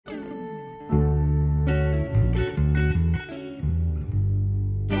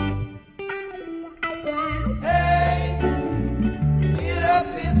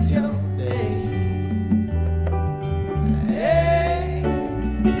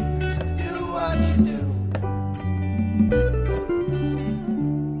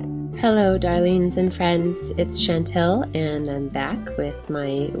darlings and friends. It's Chantel, and I'm back with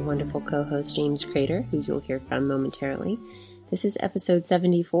my wonderful co-host, James Crater, who you'll hear from momentarily. This is episode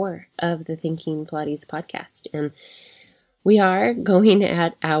 74 of the Thinking Pilates podcast, and we are going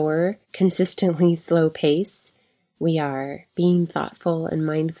at our consistently slow pace. We are being thoughtful and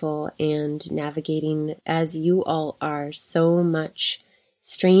mindful and navigating, as you all are, so much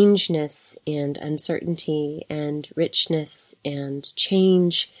strangeness and uncertainty and richness and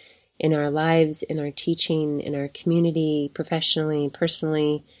change in our lives, in our teaching, in our community, professionally,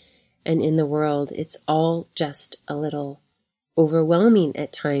 personally, and in the world. It's all just a little overwhelming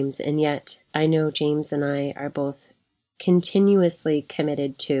at times, and yet I know James and I are both continuously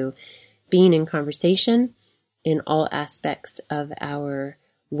committed to being in conversation in all aspects of our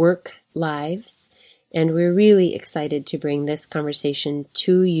work lives. And we're really excited to bring this conversation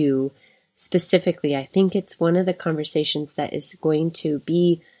to you specifically. I think it's one of the conversations that is going to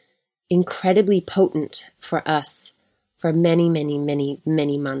be incredibly potent for us for many, many, many,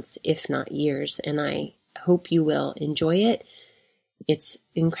 many months, if not years. And I hope you will enjoy it. It's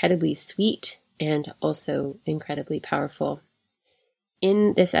incredibly sweet and also incredibly powerful.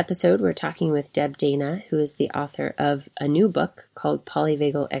 In this episode, we're talking with Deb Dana, who is the author of a new book called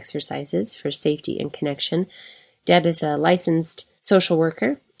Polyvagal Exercises for Safety and Connection. Deb is a licensed social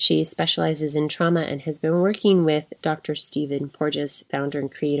worker. She specializes in trauma and has been working with Dr. Stephen Porges, founder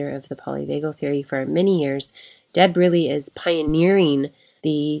and creator of the polyvagal theory, for many years. Deb really is pioneering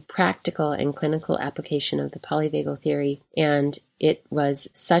the practical and clinical application of the polyvagal theory, and it was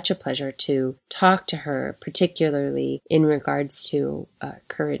such a pleasure to talk to her, particularly in regards to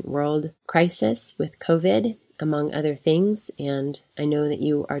current world crisis with COVID, among other things. And I know that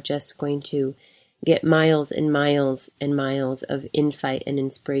you are just going to get miles and miles and miles of insight and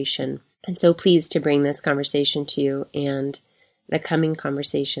inspiration. And so pleased to bring this conversation to you and the coming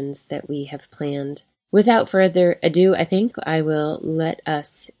conversations that we have planned. Without further ado, I think I will let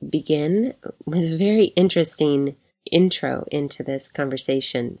us begin with a very interesting intro into this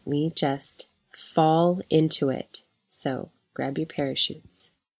conversation. We just fall into it. So grab your parachutes.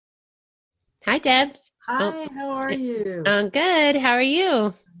 Hi, Deb. Hi, how are you? I'm good. How are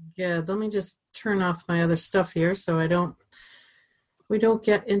you? Good. Let me just turn off my other stuff here so we don't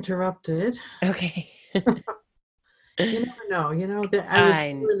get interrupted. Okay. You never know. I was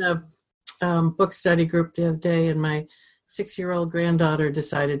doing a book study group the other day, and my 6-year-old granddaughter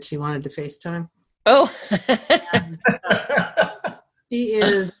decided she wanted to FaceTime. Oh. And, she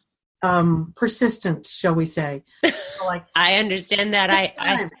is persistent, shall we say. Like I understand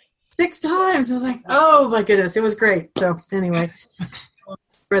that. Six times. I was like, oh my goodness, it was great. So anyway,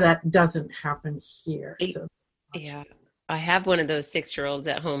 where that doesn't happen here. So. Yeah. I have one of those 6-year-olds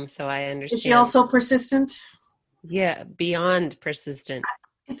at home, so I understand. Is she also persistent? Yeah, beyond persistent.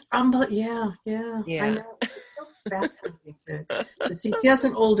 It's unbelievable. Yeah. I know. It's so fascinating to see. She has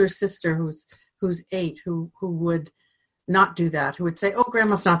an older sister who's 8 who would not do that. Who would say, "Oh,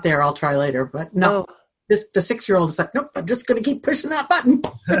 Grandma's not there. I'll try later." But no, the 6-year-old is like, "Nope, I'm just going to keep pushing that button."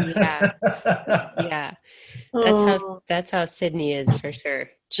 Yeah, yeah. That's how Sydney is for sure.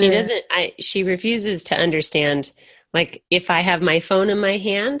 She doesn't. She refuses to understand. Like if I have my phone in my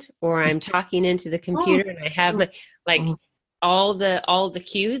hand or I'm talking into the computer and I have my all the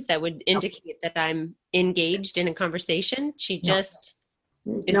cues that would indicate that I'm engaged in a conversation, she just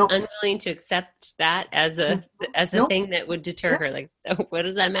is unwilling to accept that as a thing that would deter her. Like, what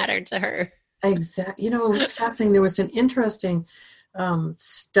does that matter to her? Exactly. It's fascinating. There was an interesting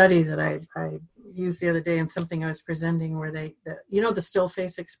study that I used the other day in something I was presenting where the still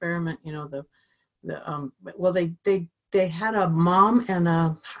face experiment, they had a mom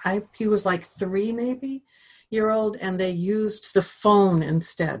and he was like 3 maybe year old, and they used the phone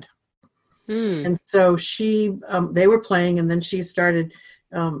instead. And so they were playing, and then she started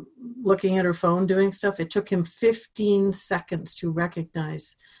looking at her phone, doing stuff. It took him 15 seconds to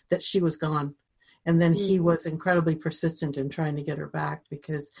recognize that she was gone. And then he was incredibly persistent in trying to get her back,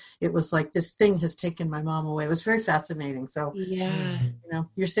 because it was like, this thing has taken my mom away. It was very fascinating. So,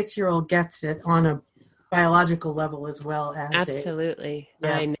 your 6-year-old gets it on a biological level as well as absolutely.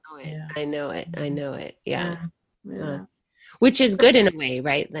 I know it. Yeah. I know it. Yeah. Which is good in a way,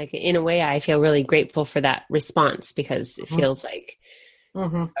 right? Like in a way, I feel really grateful for that response, because it feels like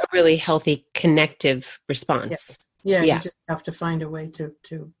a really healthy, connective response. Yeah. You just have to find a way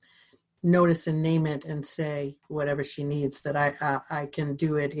to notice and name it and say whatever she needs, that I can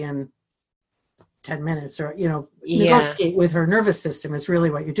do it in 10 minutes, or, negotiate with her nervous system is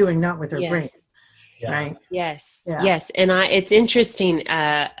really what you're doing, not with her brain. right? Yes. Yeah. Yes. And it's interesting.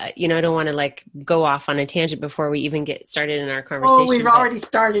 I don't want to like go off on a tangent before we even get started in our conversation. Oh, we've already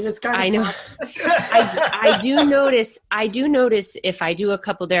started. It's kind of I know. I do notice if I do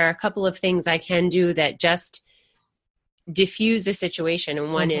there are a couple of things I can do that just diffuse the situation.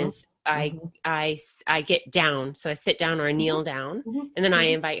 And one is I get down. So I sit down or I kneel down, and then I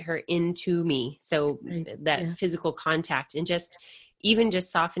invite her into me. So that physical contact, and just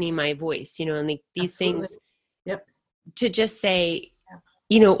softening my voice, and these things to just say,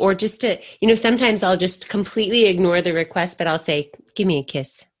 or just to, sometimes I'll just completely ignore the request, but I'll say, give me a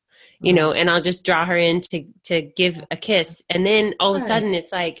kiss, and I'll just draw her in to give a kiss. And then all of a sudden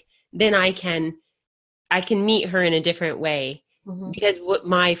it's like, then I can meet her in a different way. Because what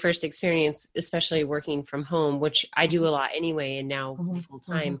my first experience, especially working from home, which I do a lot anyway, and now full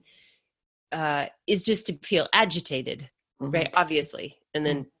time, is just to feel agitated, right? Obviously. And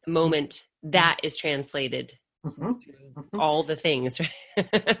then the moment that is translated, all the things,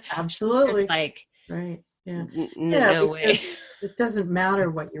 right? Absolutely. Just like, right. Yeah. No way. It doesn't matter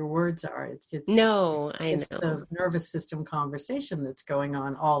what your words are. It's the nervous system conversation that's going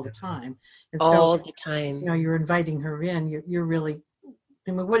on all the time. And all the time. You're inviting her in. You're really,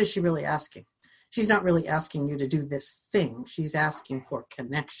 what is she really asking? She's not really asking you to do this thing. She's asking for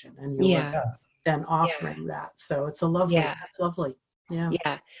connection, and you're then offering that. So it's that's lovely. Yeah.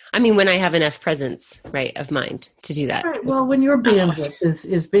 Yeah. I mean, when I have enough presence, right, of mind to do that. Right. Well, when your bandwidth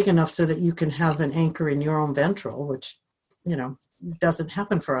is big enough so that you can have an anchor in your own ventral, which, doesn't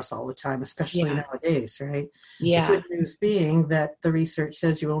happen for us all the time, especially nowadays, right? Yeah. The good news being that the research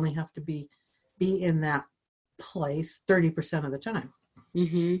says you only have to be in that place 30% of the time.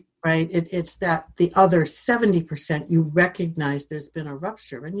 Right? It's that the other 70% you recognize there's been a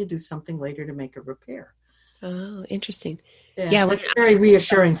rupture, and you do something later to make a repair. Oh, interesting. Yeah, that's a very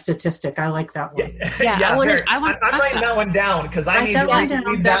reassuring statistic. I like that one. I'm writing that one down because I need to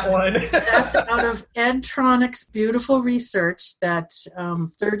read that one. That's out of Edtronic's beautiful research that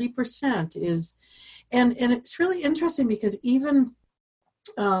 30% is, and it's really interesting because even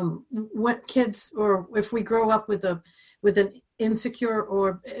what kids, or if we grow up with an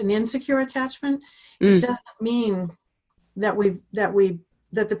insecure attachment, it doesn't mean that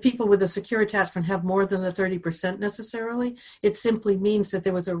the people with a secure attachment have more than the 30% necessarily. It simply means that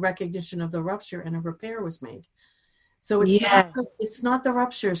there was a recognition of the rupture and a repair was made. So it's not the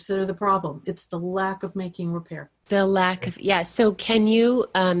ruptures that are the problem. It's the lack of making repair. The lack of, So can you,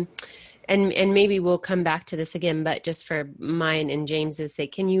 and maybe we'll come back to this again, but just for mine and James's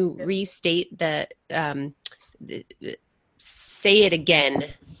sake, can you restate say it again,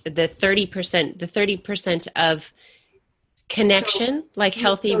 the 30% of connection, like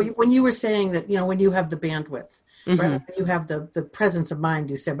healthy. So when you were saying that, when you have the bandwidth, right? When you have the presence of mind,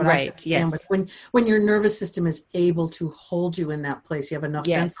 you said, but I said bandwidth. When your nervous system is able to hold you in that place, you have enough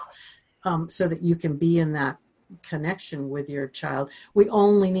so that you can be in that connection with your child. We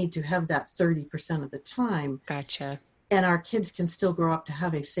only need to have that 30% of the time. Gotcha. And our kids can still grow up to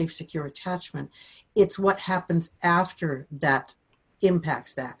have a safe, secure attachment. It's what happens after that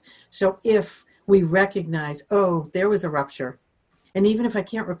impacts that. So if we recognize, there was a rupture, and even if I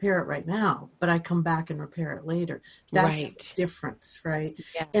can't repair it right now, but I come back and repair it later, that's the difference, right?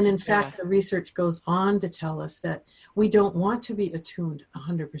 Yeah. And in fact, the research goes on to tell us that we don't want to be attuned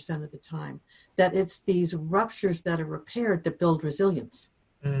 100% of the time, that it's these ruptures that are repaired that build resilience.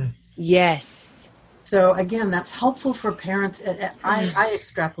 Yes. So again, that's helpful for parents. I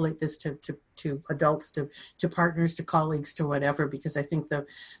extrapolate this to adults, to partners, to colleagues, to whatever, because I think the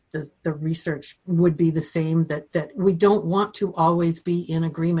research would be the same, that we don't want to always be in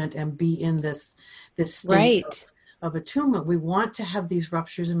agreement and be in this state of attunement. We want to have these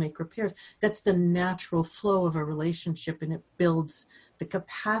ruptures and make repairs. That's the natural flow of a relationship, and it builds the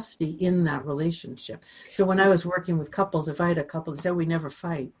capacity in that relationship. So when I was working with couples, if I had a couple that said we never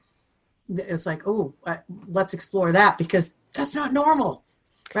fight, it's like, let's explore that, because that's not normal,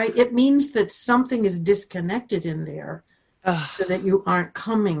 right? It means that something is disconnected in there, so that you aren't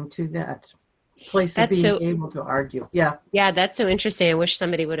coming to that place of being able to argue. Yeah. Yeah, that's so interesting. I wish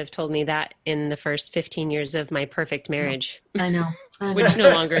somebody would have told me that in the first 15 years of my perfect marriage. I know. Which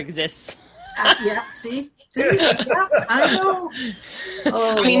no longer exists. See? Yeah, I know.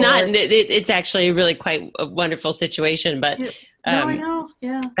 I mean, it's actually really quite a wonderful situation, but I know.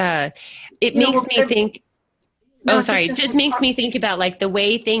 Yeah. It makes me think. It just makes me think about like the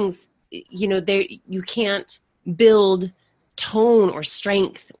way things, you can't build tone or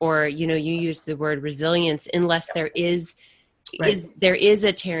strength, or you use the word resilience, unless there is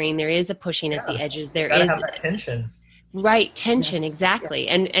a tearing, there is a pushing at the edges, there is have that tension. Right. Tension. Exactly.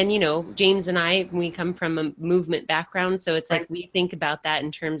 Yeah. And, you know, James and I, we come from a movement background. So it's like, we think about that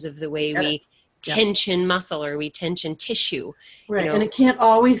in terms of the way we tension muscle or we tension tissue. Right. You know? And it can't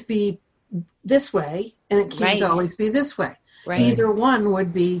always be this way and it can't always be this way. Right. Either one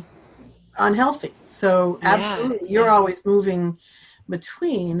would be unhealthy. So absolutely, you're always moving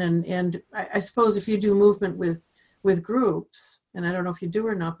between. And I suppose if you do movement with groups, and I don't know if you do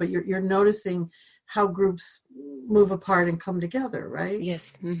or not, but you're noticing how groups move apart and come together, right?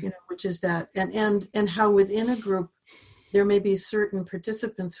 Yes. Mm-hmm. You know, which is that, and how within a group there may be certain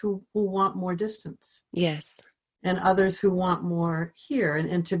participants who want more distance. Yes. And others who want more here,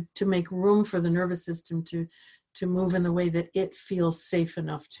 and to make room for the nervous system to move in the way that it feels safe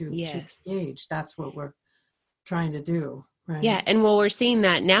enough to engage. That's what we're trying to do. Right. Yeah. And well, we're seeing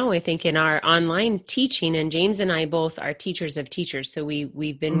that now, I think, in our online teaching, and James and I both are teachers of teachers. So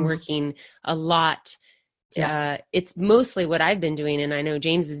we've been working a lot. Yeah. It's mostly what I've been doing. And I know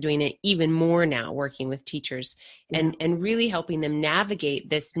James is doing it even more now, working with teachers and really helping them navigate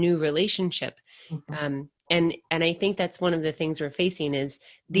this new relationship. Mm-hmm. And I think that's one of the things we're facing is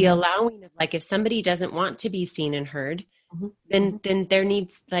the allowing of, like, if somebody doesn't want to be seen and heard, then there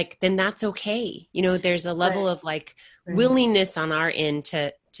needs, like, then that's okay. You know, there's a level of like willingness on our end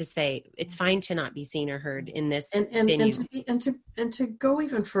to say it's fine to not be seen or heard in this venue. And to go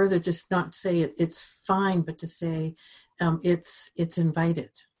even further, just not say it's fine, but to say it's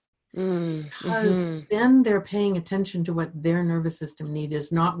invited. Because then they're paying attention to what their nervous system need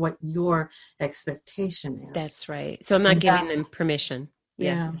is, not what your expectation is. That's right. So I'm not giving them permission.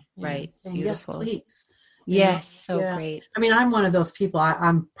 Yes. Right. Saying, yes, please. Yes. Great. I mean, I'm one of those people.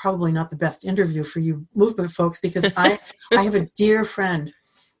 I'm probably not the best interview for you movement folks, because I have a dear friend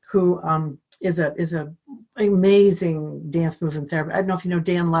who is a amazing dance movement therapist. I don't know if you know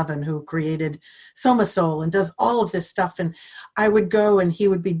Dan Levin, who created Soma Soul and does all of this stuff. And I would go and he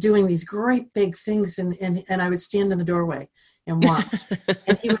would be doing these great big things, and I would stand in the doorway and watch.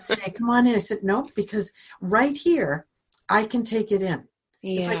 And he would say, come on in. I said, no, because right here, I can take it in.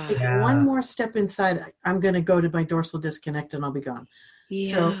 If I take one more step inside, I'm going to go to my dorsal disconnect and I'll be gone.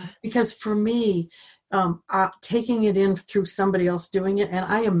 Yeah. So, because for me, taking it in through somebody else doing it, and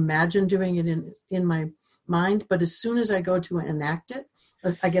I imagine doing it in my mind, but as soon as I go to enact it,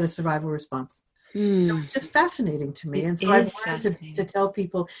 I get a survival response. So it's just fascinating to me. And so I've learned to tell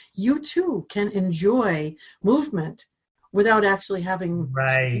people, you too can enjoy movement without actually having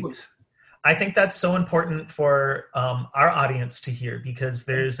to move. I think that's so important for our audience to hear, because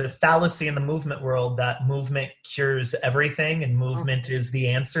there's a fallacy in the movement world that movement cures everything and movement is the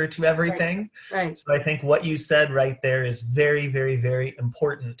answer to everything. Right. So I think what you said right there is very, very, very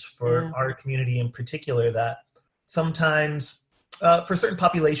important for our community in particular, that sometimes for certain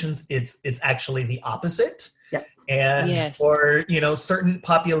populations, it's actually the opposite. Yeah. And for, certain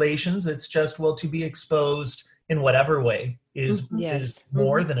populations, it's just, to be exposed in whatever way is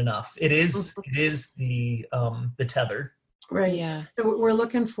more than enough. It is the tether. Right. Yeah. So we're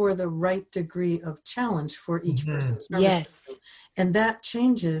looking for the right degree of challenge for each person's nervous system. And that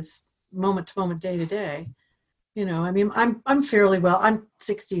changes moment to moment, day to day. I mean, I'm fairly well. I'm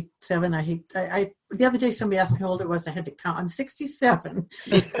 67. I the other day somebody asked me how old I was. I had to count. I'm 67,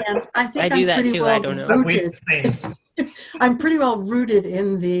 and I think I do that too. I don't know. Rooted. I'm pretty well rooted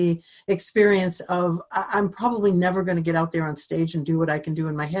in the experience of I'm probably never going to get out there on stage and do what I can do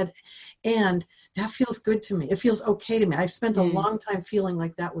in my head, and that feels good to me. It feels okay to me. I've spent a long time feeling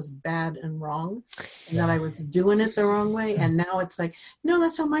like that was bad and wrong, and that I was doing it the wrong way, and now it's like, no,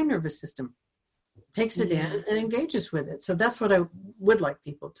 that's how my nervous system takes it in and engages with it. So that's what I would like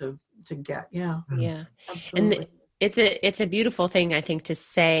people to get. Yeah. Yeah. Absolutely. And it's a beautiful thing, I think, to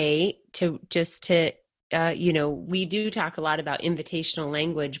say we do talk a lot about invitational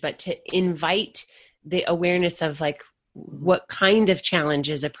language, but to invite the awareness of like what kind of challenge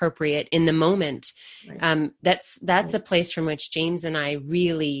is appropriate in the moment. Right. That's a place from which James and I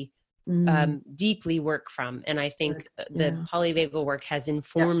really deeply work from. And I think the polyvagal work has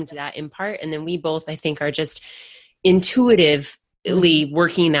informed that in part. And then we both, I think, are just intuitively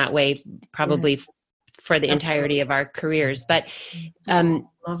working that way, probably for the entirety of our careers. But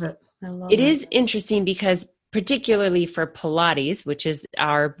love it. I love it. It is interesting because particularly for Pilates, which is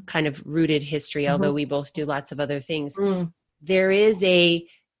our kind of rooted history, although we both do lots of other things, there is a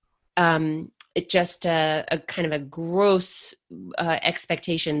kind of a gross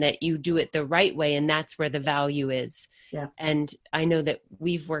expectation that you do it the right way, and that's where the value is. Yeah. And I know that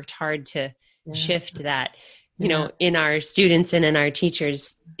we've worked hard to shift that, in our students and in our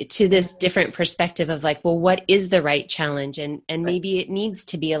teachers to this different perspective of like, well, what is the right challenge? And maybe it needs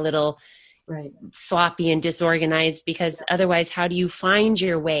to be a little, sloppy and disorganized, because otherwise how do you find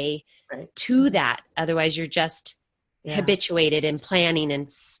your way to that? Otherwise you're just habituated and planning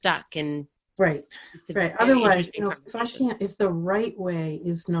and stuck and Otherwise, if the right way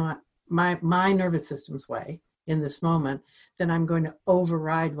is not my nervous system's way in this moment, then I'm going to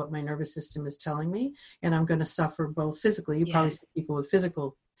override what my nervous system is telling me, and I'm going to suffer both physically. You probably see people with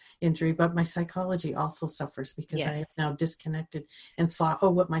physical injury, but my psychology also suffers because I have now disconnected and thought,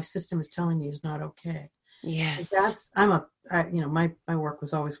 what my system is telling me is not okay. Yes. My work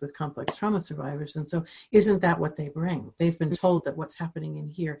was always with complex trauma survivors. And so isn't that what they bring? They've been told that what's happening in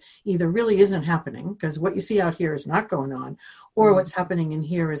here either really isn't happening, because what you see out here is not going on, or what's happening in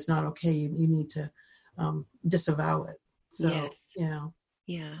here is not okay. You need to disavow it. So,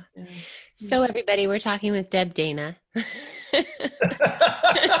 Yeah. So everybody, we're talking with Deb Dana.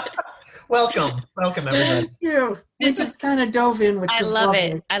 Welcome everybody. Thank you. We just kind of dove in, which I was love lovely.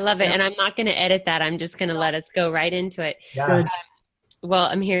 it. I love it. And I'm not going to edit that. I'm just going to let us go right into it. Yeah. Well,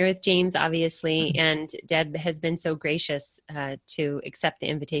 I'm here with James, obviously, and Deb has been so gracious to accept the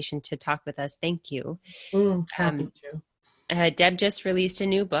invitation to talk with us. Thank you. Happy to. Deb just released a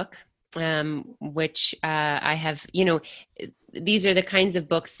new book, which I have, these are the kinds of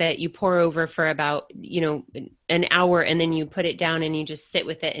books that you pour over for about, an hour, and then you put it down and you just sit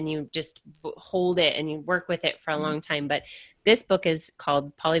with it and you just hold it and you work with it for a long time. But this book is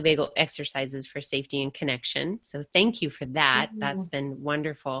called Polyvagal Exercises for Safety and Connection. So thank you for that. That's been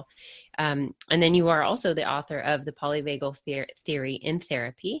wonderful. And then you are also the author of the Polyvagal Theory in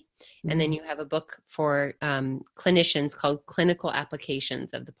Therapy. And then you have a book for clinicians called Clinical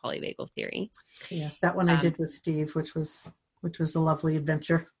Applications of the Polyvagal Theory. Yes, that one I did with Steve, which was a lovely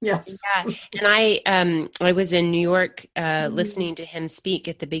adventure. Yes. Yeah. And I was in New York listening to him speak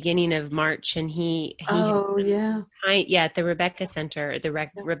at the beginning of March, and he at the Rebecca Center, the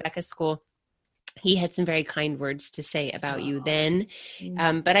Rebecca School. He had some very kind words to say about you then.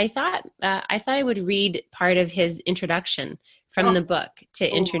 But I thought I would read part of his introduction from the book to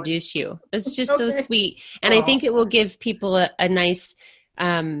introduce you. It's just so sweet. And I think it will give people a nice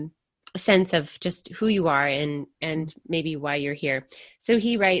sense of just who you are and maybe why you're here. So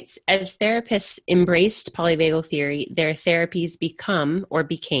he writes, as therapists embraced polyvagal theory, their therapies became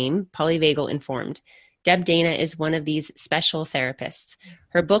polyvagal informed. Deb Dana is one of these special therapists.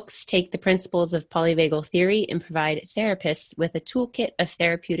 Her books take the principles of polyvagal theory and provide therapists with a toolkit of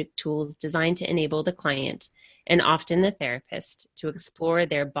therapeutic tools designed to enable the client, and often the therapist, to explore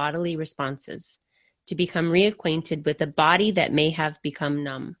their bodily responses, to become reacquainted with a body that may have become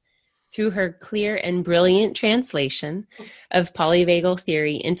numb. Through her clear and brilliant translation of polyvagal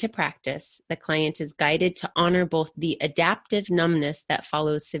theory into practice, the client is guided to honor both the adaptive numbness that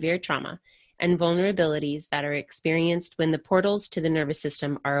follows severe trauma and vulnerabilities that are experienced when the portals to the nervous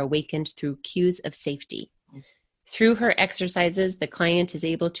system are awakened through cues of safety. Through her exercises, the client is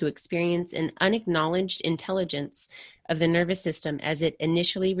able to experience an unacknowledged intelligence of the nervous system as it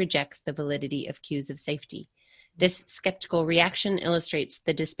initially rejects the validity of cues of safety. This skeptical reaction illustrates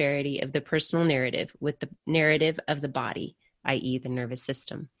the disparity of the personal narrative with the narrative of the body, i.e. the nervous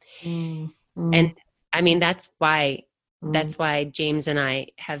system. And I mean, that's why James and I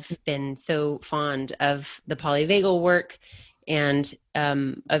have been so fond of the polyvagal work and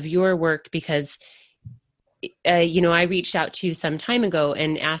of your work, because I reached out to you some time ago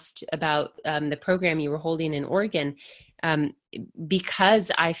and asked about the program you were holding in Oregon,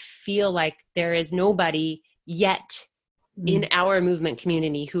 because I feel like there is nobody yet in our movement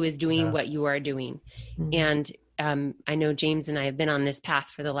community who is doing what you are doing. And I know James and I have been on this path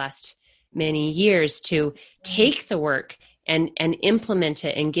for the last many years to take the work and implement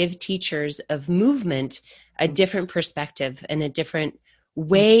it and give teachers of movement a different perspective and a different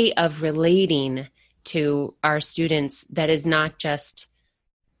way of relating to our students that is not just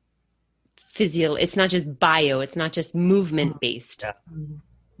it's not just bio, it's not just movement based.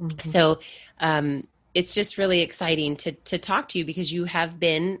 So it's just really exciting to talk to you, because you have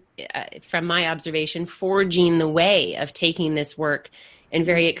been, from my observation, forging the way of taking this work and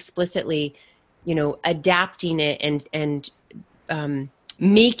very explicitly, adapting it and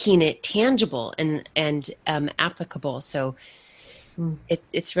making it tangible and applicable. So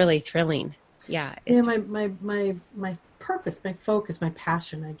it's really thrilling. Yeah. My purpose, my focus, my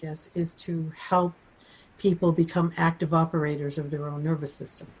passion, I guess, is to help people become active operators of their own nervous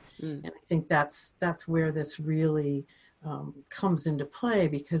system. And I think that's where this really comes into play,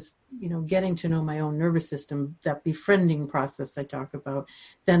 because, getting to know my own nervous system, that befriending process I talk about,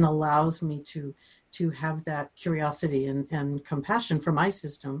 then allows me to have that curiosity and compassion for my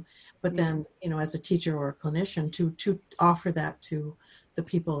system. But then, as a teacher or a clinician, to offer that to the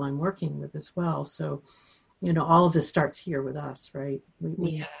people I'm working with as well. So, all of this starts here with us, right?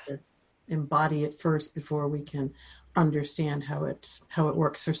 We have to embody it first before we can understand how it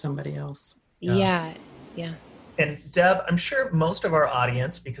works for somebody else. Yeah. And Deb, I'm sure most of our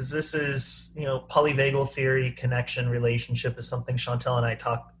audience, because this is, polyvagal theory, connection, relationship is something Chantel and I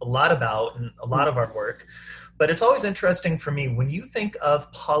talk a lot about in a lot of our work. But it's always interesting for me, when you think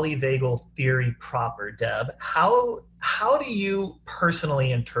of polyvagal theory proper, Deb, how do you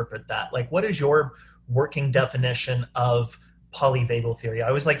personally interpret that? Like, what is your working definition of polyvagal theory? I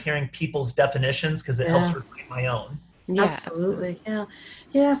always like hearing people's definitions because it helps refine my own. Yeah, absolutely.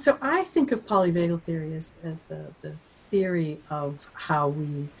 Yeah. So I think of polyvagal theory as the theory of how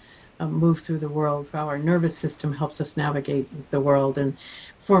we move through the world, how our nervous system helps us navigate the world. And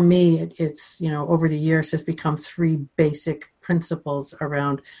for me, it's, over the years has become three basic principles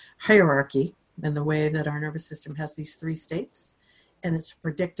around hierarchy and the way that our nervous system has these three states. And it's a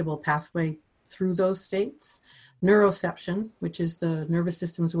predictable pathway through those states. Neuroception, which is the nervous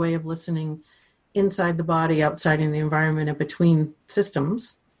system's way of listening inside the body, outside in the environment, and between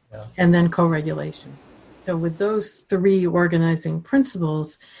systems, and then co-regulation. So with those three organizing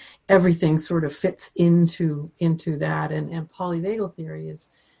principles, everything sort of fits into that. And polyvagal theory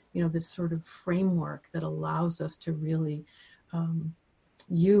is, this sort of framework that allows us to really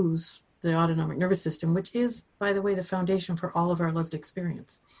use the autonomic nervous system, which is, by the way, the foundation for all of our lived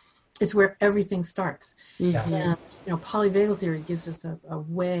experience. It's where everything starts. Mm-hmm. And, polyvagal theory gives us a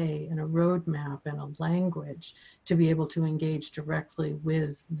way and a roadmap and a language to be able to engage directly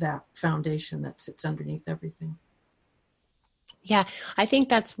with that foundation that sits underneath everything. Yeah, I think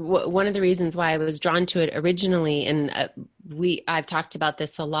that's one of the reasons why I was drawn to it originally. And I've talked about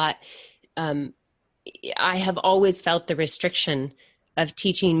this a lot. I have always felt the restriction of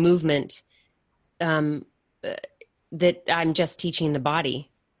teaching movement, that I'm just teaching the body.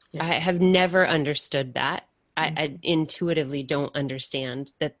 Yeah. I have never understood that. I intuitively don't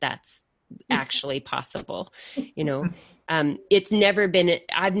understand that that's actually possible. It's never been,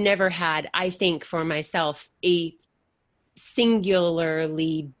 I've never had, I think for myself, a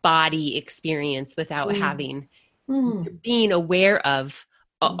singularly body experience without having, being aware of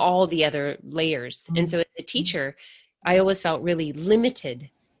all the other layers. And so as a teacher, I always felt really limited.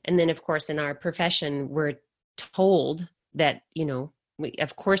 And then of course in our profession, we're told that,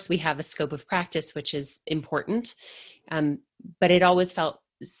 of course we have a scope of practice, which is important. But it always felt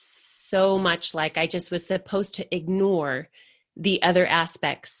so much like I just was supposed to ignore the other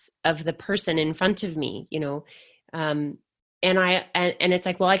aspects of the person in front of me, and it's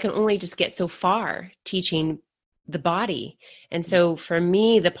like, well, I can only just get so far teaching the body. And so for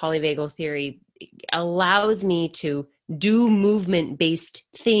me, the polyvagal theory allows me to do movement-based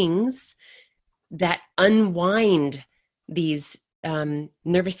things that unwind these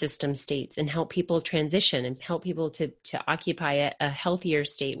nervous system states and help people transition and help people to occupy a healthier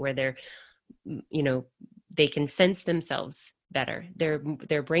state where they're, they can sense themselves better.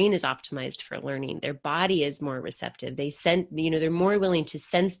 Their brain is optimized for learning. Their body is more receptive. They're more willing to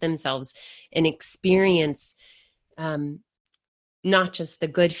sense themselves and experience, not just the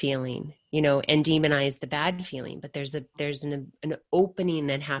good feeling, and demonize the bad feeling, but there's an opening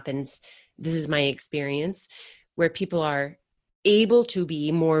that happens. This is my experience, where people are able to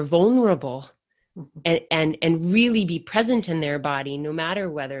be more vulnerable and really be present in their body, no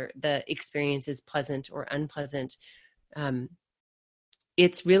matter whether the experience is pleasant or unpleasant.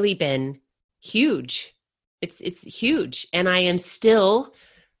 It's really been huge. It's huge. And I am still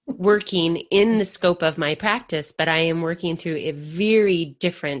working in the scope of my practice, but I am working through a very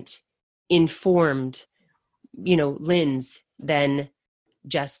different informed, lens than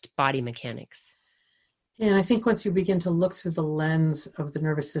just body mechanics. And I think once you begin to look through the lens of the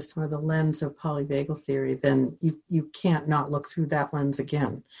nervous system or the lens of polyvagal theory, then you can't not look through that lens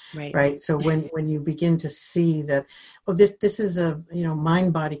again, right? So when you begin to see that, this is a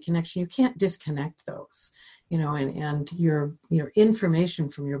mind-body connection, you can't disconnect those, and your information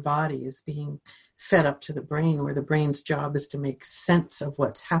from your body is being fed up to the brain, where the brain's job is to make sense of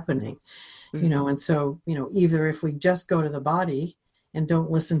what's happening, and so either if we just go to the body and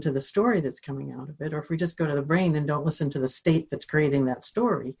don't listen to the story that's coming out of it, or if we just go to the brain and don't listen to the state that's creating that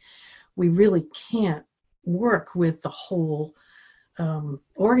story, we really can't work with the whole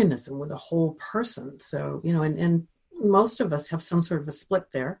organism, with the whole person. So, and most of us have some sort of a split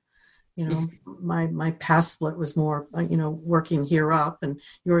there. My past split was more, working here up, and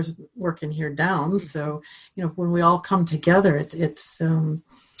yours working here down. So, when we all come together, it's it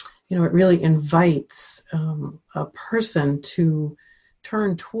really invites a person to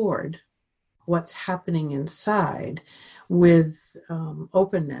turn toward what's happening inside with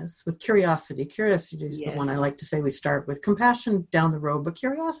openness, with curiosity. Curiosity is the one I like to say we start with. Compassion down the road, but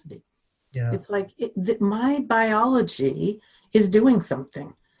curiosity. Yeah. It's like my biology is doing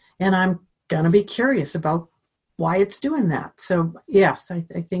something, and I'm going to be curious about why it's doing that. So yes,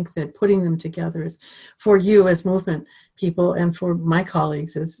 I think that putting them together is, for you as movement people and for my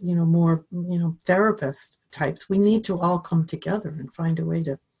colleagues as, more, therapist types, we need to all come together and find a way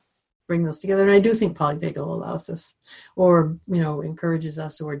to bring those together. And I do think polyvagal allows us, or, encourages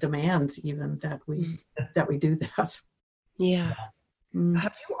us, or demands even that we do that. Yeah.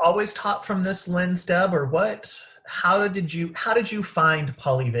 Have you always taught from this lens, Deb, or what? How did you find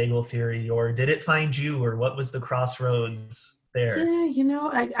polyvagal theory, or did it find you, or what was the crossroads there?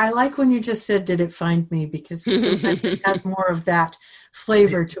 Yeah, I like when you just said, "Did it find me?" Because sometimes it has more of that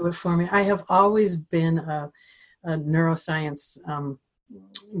flavor to it for me. I have always been a neuroscience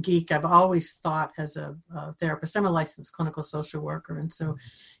geek. I've always thought as a therapist. I'm a licensed clinical social worker, and so,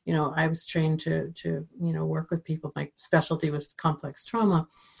 I was trained to work with people. My specialty was complex trauma,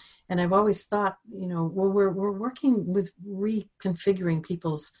 and I've always thought, we're working with reconfiguring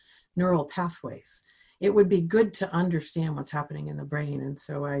people's neural pathways. It would be good to understand what's happening in the brain, and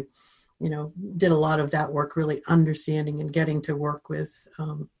so I did a lot of that work, really understanding and getting to work with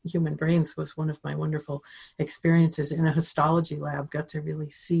human brains was one of my wonderful experiences in a histology lab. Got to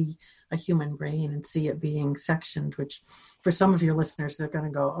really see a human brain and see it being sectioned, which for some of your listeners, they're going to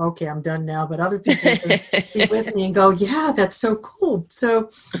go, okay, I'm done now. But other people will be with me and go, yeah, that's so cool.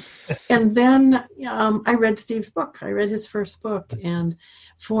 So, and then I read Steve's book. I read his first book. And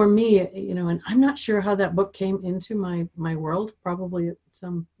for me, and I'm not sure how that book came into my world, probably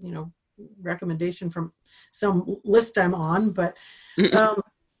some, recommendation from some list I'm on, but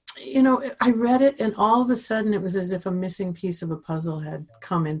I read it, and all of a sudden it was as if a missing piece of a puzzle had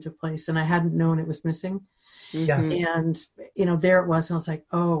come into place, and I hadn't known it was missing. Yeah. And there it was, and I was like,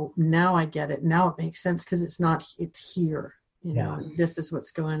 oh, now I get it. Now it makes sense, because it's here. This is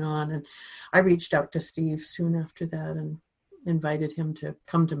what's going on. And I reached out to Steve soon after that and invited him to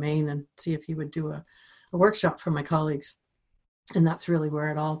come to Maine and see if he would do a workshop for my colleagues. And that's really where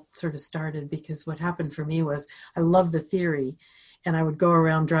it all sort of started, because what happened for me was I loved the theory, and I would go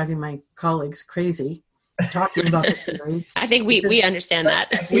around driving my colleagues crazy talking about the theory. I think we understand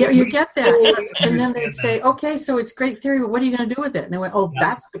that. Yeah, you get that. And then they'd say, okay, so it's great theory, but what are you going to do with it? And I went, oh,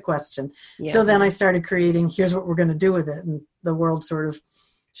 that's the question. Yeah. So then I started creating, here's what we're going to do with it. And the world sort of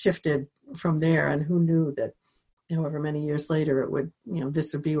shifted from there. And who knew that however many years later it would,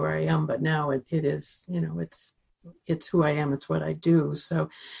 this would be where I am. But now it is, it's who I am. It's what I do. So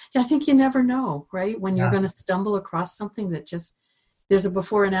I think you never know, right? When you're going to stumble across something that just, there's a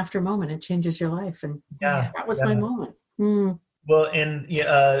before and after moment. It changes your life. And that was my moment. Well, and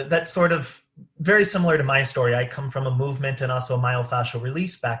that's sort of very similar to my story. I come from a movement and also a myofascial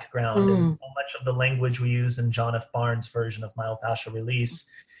release background. And so much of the language we use in John F. Barnes' version of myofascial release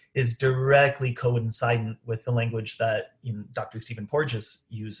is directly coincident with the language that Dr. Stephen Porges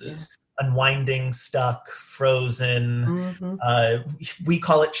uses. Yeah. Unwinding, stuck, frozen. We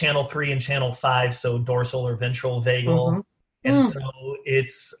call it channel 3 and channel 5, so dorsal or ventral vagal. And so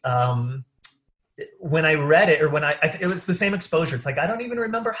it's when I read it, or it was the same exposure. It's like, I don't even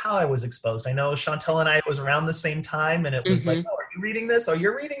remember how I was exposed. I know Chantel and I, it was around the same time, and it was like, oh, are you reading this? Oh,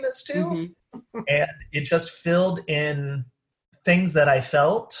 you're reading this too? And it just filled in things that I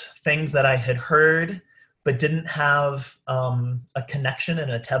felt, things that I had heard, but didn't have a connection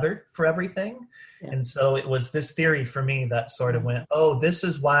and a tether for everything. Yeah. And so it was this theory for me that sort of went, oh, this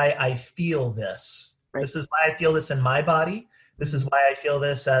is why I feel this. Right. This is why I feel this in my body. This is why I feel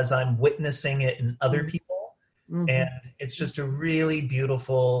this as I'm witnessing it in other people. And it's just a really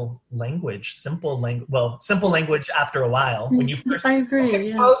beautiful language, simple language after a while. When you first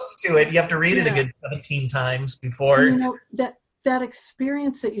exposed to it, you have to read it a good 17 times before. And that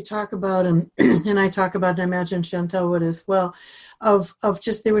experience that you talk about, and I talk about, and I imagine Chantel would as well, of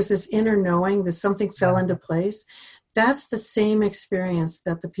just there was this inner knowing, that something fell into place. That's the same experience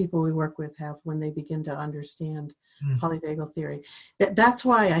that the people we work with have when they begin to understand polyvagal theory. That's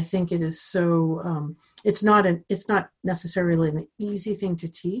why I think it is so. It's not necessarily an easy thing to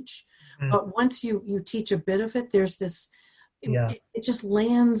teach, but once you teach a bit of it, there's this. It just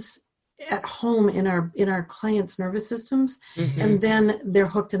lands at home in our clients' nervous systems, and then they're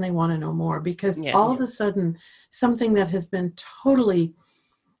hooked and they want to know more, because all of a sudden something that has been totally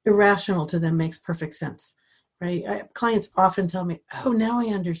irrational to them makes perfect sense, right? Clients often tell me, oh, now I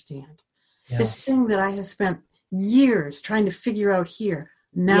understand. This thing that I have spent years trying to figure out here,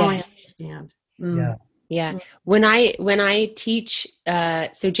 now I understand. Yeah. When I teach,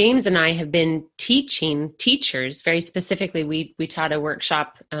 so James and I have been teaching teachers very specifically. We taught a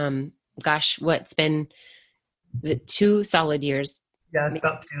workshop, what's been 2 solid years. Yeah,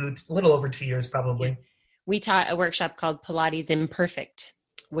 about a little over 2 years, probably. We taught a workshop called Pilates Imperfect,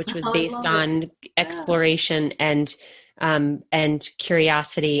 which was Oh, based on exploration and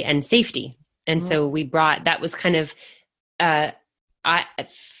curiosity and safety. And so we brought, that was kind of, I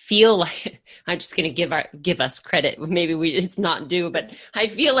feel like I'm just going to give us credit. Maybe it's not due, but I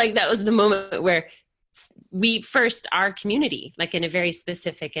feel like that was the moment where our community, like in a very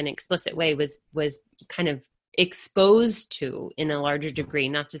specific and explicit way, was kind of exposed to in a larger degree.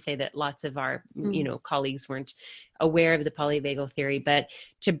 Not to say that lots of our, colleagues weren't aware of the polyvagal theory, but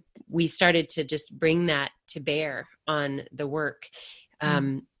we started to just bring that to bear on the work.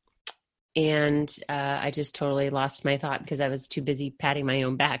 And I just totally lost my thought because I was too busy patting my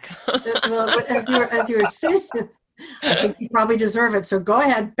own back. Well, but as you were saying, I think you probably deserve it. So go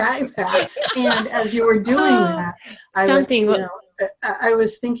ahead, pat your back. And as you were doing that, I was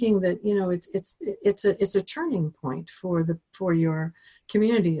thinking that it's a turning point for your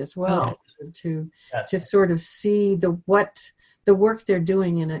community as well, to sort of see the work they're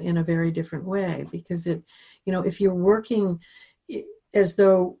doing in a very different way, because if you're working as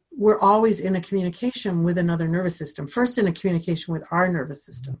though we're always in a communication with another nervous system, first in a communication with our nervous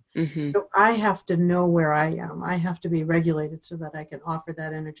system. Mm-hmm. So I have to know where I am. I have to be regulated so that I can offer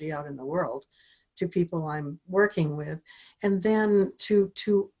that energy out in the world to people I'm working with. And then to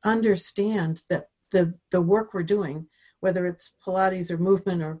understand that the work we're doing, whether it's Pilates or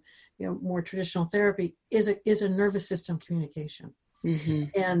movement or more traditional therapy, is a nervous system communication.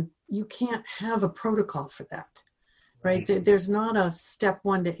 Mm-hmm. And you can't have a protocol for that. Right? There's not a step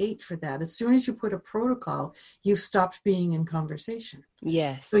 1 to 8 for that. As soon as you put a protocol, you've stopped being in conversation.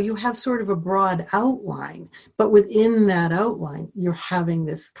 Yes. So you have sort of a broad outline, but within that outline, you're having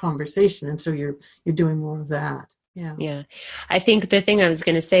this conversation. And so you're doing more of that. Yeah. Yeah. I think the thing I was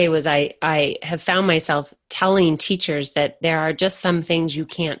going to say was I have found myself telling teachers that there are just some things you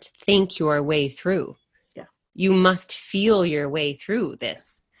can't think your way through. Yeah. You must feel your way through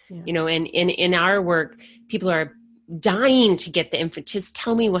this. Yeah. And in our work, people are dying to get the info. Just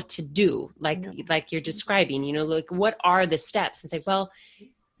tell me what to do, like you're describing, like what are the steps, and say, well,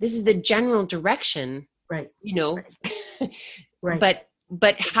 this is the general direction, right? Right.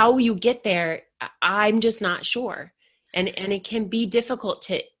 But how you get there, I'm just not sure, and it can be difficult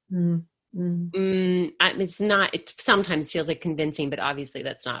to. It's not. It sometimes feels like convincing, but obviously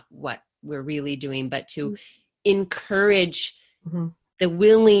that's not what we're really doing. But to encourage the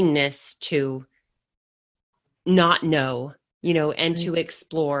willingness to not know, and to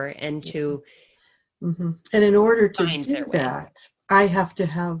explore and to. And in order to do that, I have to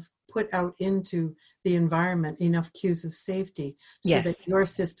have put out into the environment enough cues of safety so that your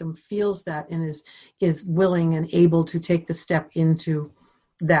system feels that and is willing and able to take the step into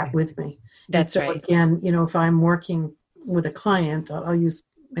that with me. That's right. Again, if I'm working with a client, I'll use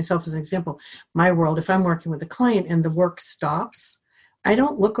myself as an example. My world, if I'm working with a client and the work stops, I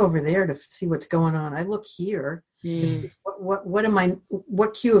don't look over there to see what's going on. I look here to see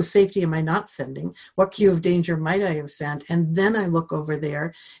what cue of safety am I not sending? What cue of danger might I have sent? And then I look over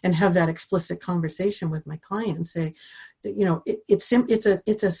there and have that explicit conversation with my client and say,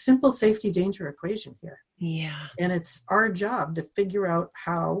 it's a simple safety danger equation here. Yeah. And it's our job to figure out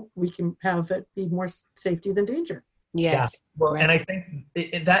how we can have it be more safety than danger. Yes. Yeah. Well, and I think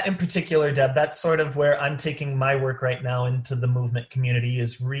that in particular, Deb, that's sort of where I'm taking my work right now into the movement community,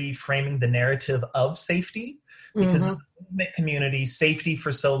 is reframing the narrative of safety. Because in the movement community, safety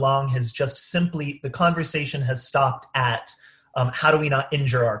for so long has just simply, the conversation has stopped at how do we not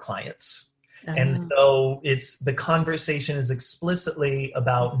injure our clients? And so the conversation is explicitly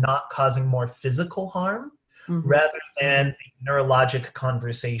about not causing more physical harm, rather than the neurologic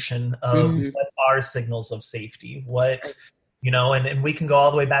conversation of what are signals of safety, and we can go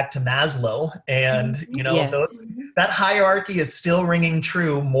all the way back to Maslow, and that hierarchy is still ringing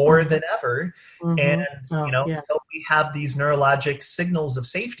true more than ever. And until we have these neurologic signals of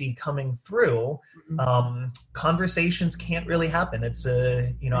safety coming through, conversations can't really happen. It's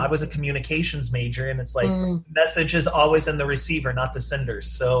I was a communications major, and it's like message is always in the receiver, not the sender.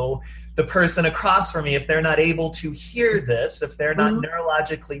 So the person across from me, if they're not able to hear this, if they're not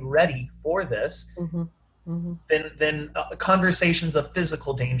neurologically ready for this, then conversations of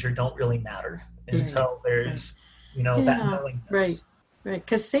physical danger don't really matter until there's that knowingness. Right,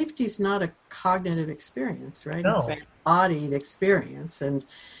 because safety is not a cognitive experience, right? No. It's an embodied experience. And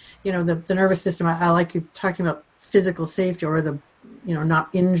the nervous system, I like you talking about physical safety, or the not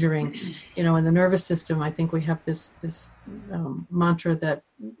injuring. In the nervous system, I think we have this mantra that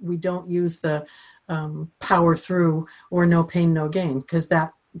we don't use the power through or no pain, no gain, because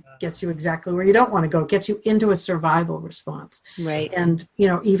that gets you exactly where you don't want to go. It gets you into a survival response. Right. And,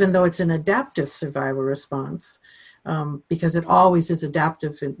 even though it's an adaptive survival response, because it always is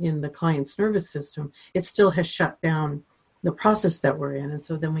adaptive in the client's nervous system, it still has shut down the process that we're in. And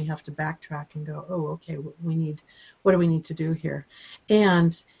so then we have to backtrack and go, oh, okay, what do we need to do here?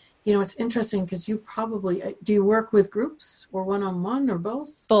 And, it's interesting because do you work with groups or one-on-one or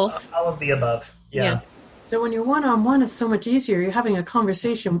both? Both. All of the above. Yeah. So when you're one-on-one, it's so much easier. You're having a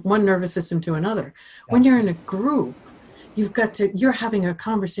conversation, one nervous system to another. Yeah. When you're in a group, you're having a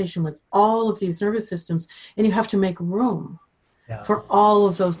conversation with all of these nervous systems, and you have to make room for all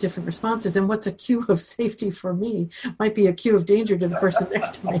of those different responses. And what's a cue of safety for me might be a cue of danger to the person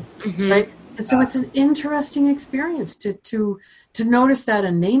next to me, right? And so it's an interesting experience to notice that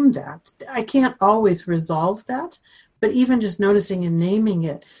and name that. I can't always resolve that, but even just noticing and naming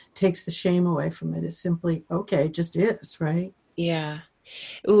it takes the shame away from it. It's simply, okay, it just is, right? Yeah.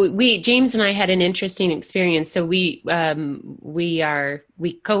 James and I had an interesting experience. So we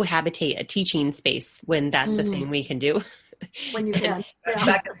cohabitate a teaching space when that's a thing we can do. When you can.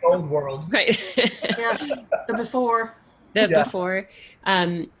 Back in the old world. Right. The before. Before.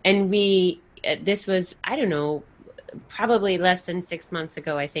 And this was, I don't know, probably less than 6 months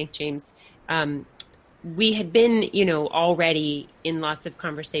ago, I think, James. We had been, already in lots of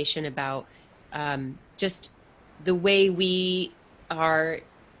conversation about just the way we are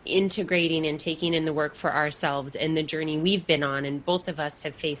integrating and taking in the work for ourselves and the journey we've been on. And both of us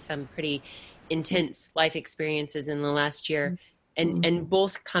have faced some pretty intense life experiences in the last year, and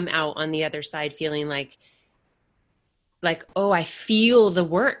both come out on the other side feeling like, oh, I feel the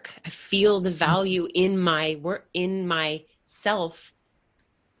work. I feel the value in my work, in myself,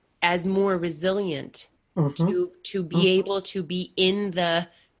 as more resilient to be able to be in the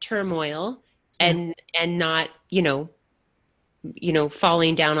turmoil and not,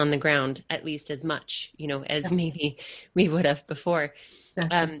 falling down on the ground at least as much, as maybe we would have before.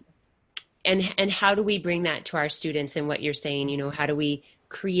 Exactly. And how do we bring that to our students and what you're saying, how do we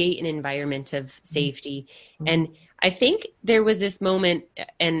create an environment of safety? And I think there was this moment,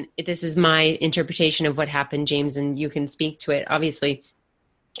 and this is my interpretation of what happened, James, and you can speak to it, obviously,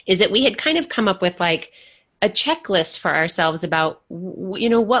 is that we had kind of come up with like a checklist for ourselves about,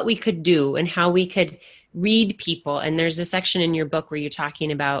 what we could do and how we could read people. And there's a section in your book where you're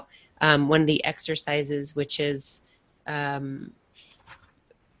talking about one of the exercises, which is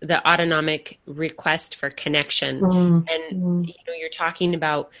the autonomic request for connection. And, you're talking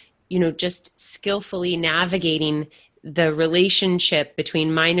about, just skillfully navigating the relationship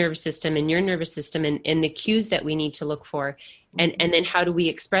between my nervous system and your nervous system and the cues that we need to look for. And then how do we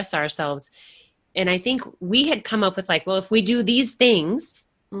express ourselves? And I think we had come up with like, well, if we do these things,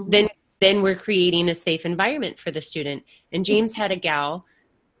 then we're creating a safe environment for the student. And James had a gal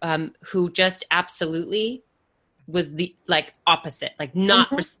who just absolutely was the like opposite, like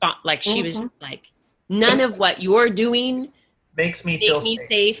not respond, like she was just like, none of what you're doing makes me feel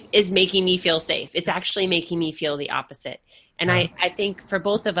safe is making me feel safe. It's actually making me feel the opposite. And I think for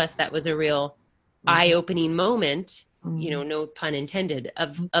both of us, that was a real eye-opening moment, no pun intended,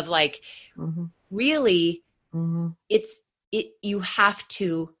 of like, really, you have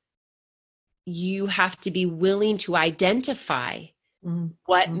to be willing to identify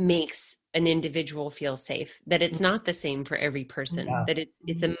what makes an individual feel safe, that it's not the same for every person, that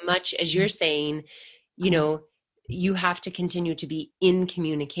it's a much, as you're saying, you have to continue to be in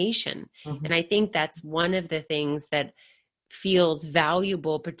communication. And I think that's one of the things that feels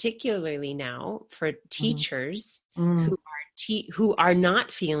valuable, particularly now for teachers who are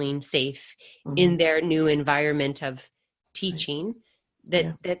not feeling safe in their new environment of teaching,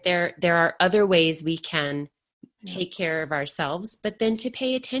 that there are other ways we can take care of ourselves, but then to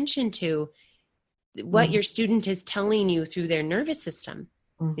pay attention to what your student is telling you through their nervous system.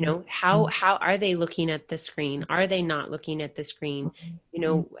 How are they looking at the screen? Are they not looking at the screen?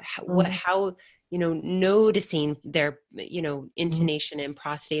 How noticing their, intonation and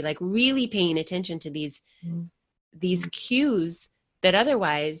prosody, like really paying attention to these cues that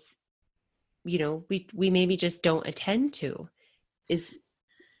otherwise, we maybe just don't attend to.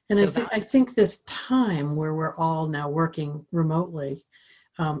 I think this time where we're all now working remotely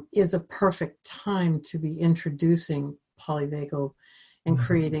is a perfect time to be introducing polyvagal and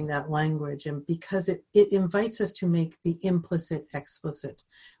creating that language. And because it invites us to make the implicit explicit,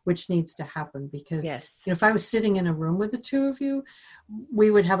 which needs to happen. Because yes. if I was sitting in a room with the two of you,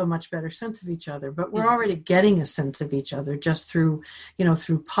 we would have a much better sense of each other. But we're already getting a sense of each other just through,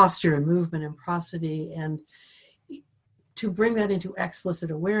 through posture and movement and prosody. And to bring that into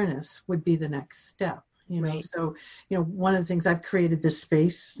explicit awareness would be the next step. Right. So, one of the things I've created this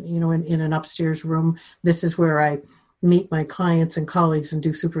space, in an upstairs room. This is where I meet my clients and colleagues and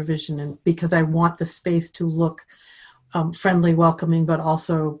do supervision. And because I want the space to look friendly, welcoming, but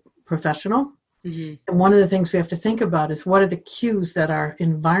also professional. Mm-hmm. And one of the things we have to think about is what are the cues that our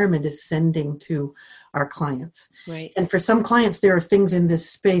environment is sending to our clients. Right. And for some clients, there are things in this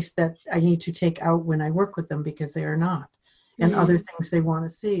space that I need to take out when I work with them because they are not. And other things they want to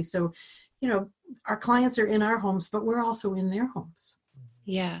see. So, our clients are in our homes, but we're also in their homes.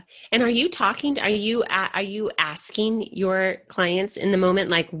 Yeah. And are you asking your clients in the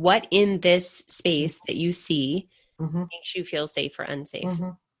moment, like what in this space that you see makes you feel safe or unsafe?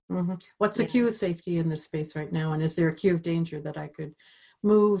 What's the cue of safety in this space right now? And is there a cue of danger that I could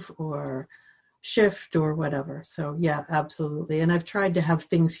move or shift or whatever? So yeah, absolutely. And I've tried to have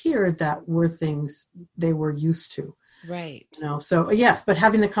things here that were things they were used to. Right. So yes, but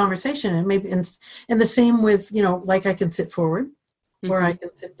having the conversation and maybe, and the same with, like I can sit forward or I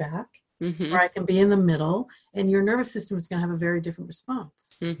can sit back or I can be in the middle, and your nervous system is going to have a very different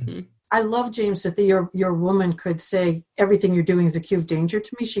response. I love, James, that your woman could say everything you're doing is a cue of danger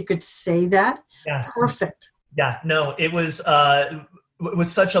to me. She could say that. Yeah. Perfect. Yeah, no, it was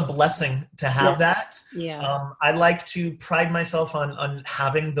such a blessing to have that. Yeah. I like to pride myself on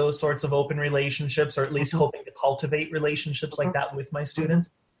having those sorts of open relationships, or at least hoping to cultivate relationships like that with my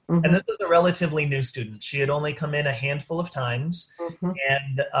students. And this is a relatively new student. She had only come in a handful of times.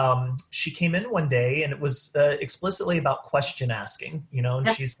 And she came in one day, and it was explicitly about question asking, and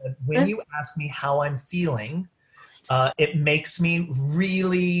she said, when you ask me how I'm feeling, it makes me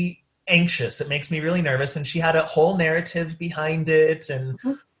really anxious. It makes me really nervous. And she had a whole narrative behind it and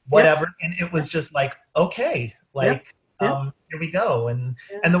whatever. And it was just like, okay, here we go. And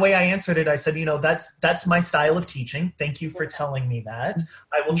the way I answered it, I said, that's my style of teaching. Thank you for telling me that.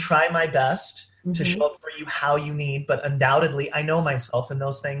 I will try my best to show up for you how you need, but undoubtedly I know myself and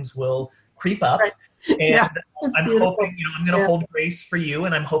those things will creep up. Right. And I'm hoping, I'm going to hold grace for you,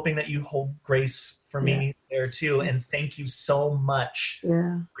 and I'm hoping that you hold grace for me there too. And thank you so much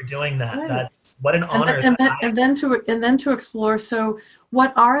for doing that. Right. That's what an honor. And then to explore. So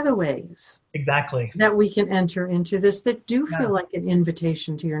what are the ways exactly that we can enter into this that do feel like an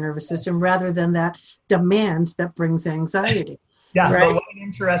invitation to your nervous system rather than that demand that brings anxiety? Yeah, right? But what an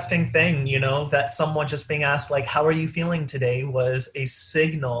interesting thing, that someone just being asked, like, how are you feeling today, was a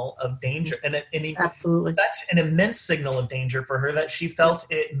signal of danger. And absolutely, that's an immense signal of danger for her, that she felt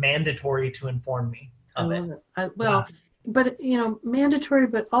it mandatory to inform me of it. But, mandatory,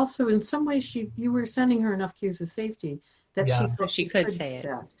 but also in some ways you were sending her enough cues of safety that she felt she could say it.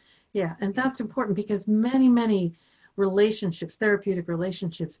 Yeah, and that's important because many, many relationships, therapeutic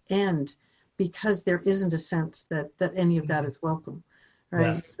relationships, end because there isn't a sense that any of that is welcome,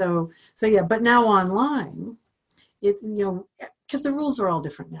 right? Yes. So yeah, but now online, it's, because the rules are all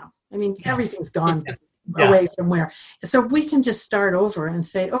different now. I mean, everything's gone away somewhere. So we can just start over and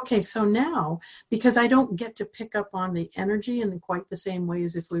say, okay, so now, because I don't get to pick up on the energy in quite the same way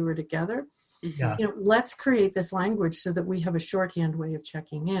as if we were together, let's create this language so that we have a shorthand way of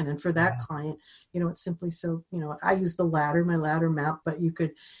checking in. And for that client, it's simply so, I use my ladder map, but you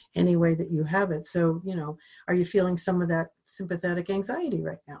could, any way that you have it. So, are you feeling some of that sympathetic anxiety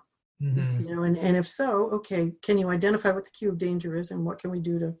right now? And if so, okay, can you identify what the cue of danger is and what can we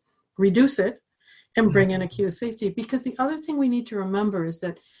do to reduce it and bring in a cue of safety? Because the other thing we need to remember is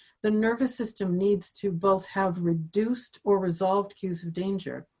that the nervous system needs to both have reduced or resolved cues of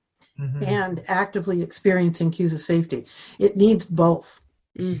danger and actively experiencing cues of safety. It needs both.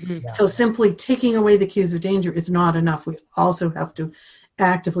 So simply taking away the cues of danger is not enough. We also have to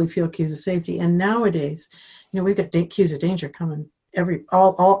actively feel cues of safety. And nowadays, we've got cues of danger coming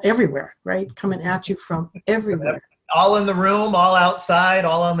everywhere, right? Coming at you from everywhere. All in the room, all outside,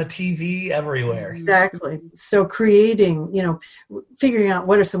 all on the TV, everywhere. Exactly. So creating, figuring out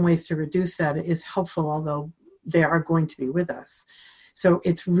what are some ways to reduce that is helpful, although they are going to be with us. So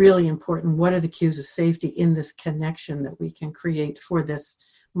it's really important. What are the cues of safety in this connection that we can create for this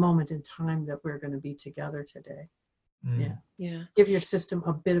moment in time that we're going to be together today? Yeah. Give your system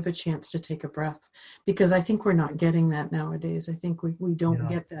a bit of a chance to take a breath, because I think we're not getting that nowadays. I think we don't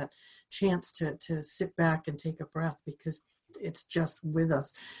get that chance to sit back and take a breath, because it's just with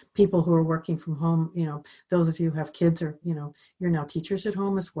us. People who are working from home, those of you who have kids are, you're now teachers at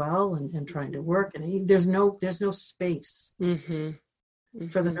home as well and trying to work, and there's no space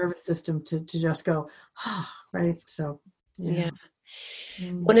for the nervous system to just go, right? So, yeah.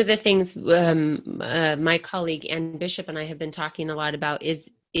 One of the things my colleague Ann Bishop and I have been talking a lot about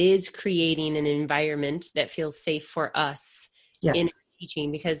is creating an environment that feels safe for us in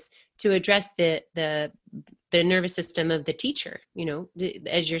teaching, because to address the nervous system of the teacher,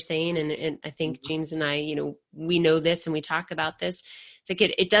 as you're saying, and I think James and I, we know this and we talk about this. It's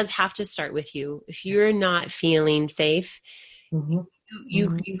like it does have to start with you. If you're not feeling safe,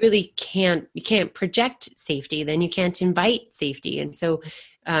 you really can't project safety, then you can't invite safety. And so,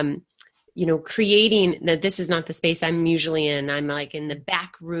 creating that this is not the space I'm usually in. I'm like in the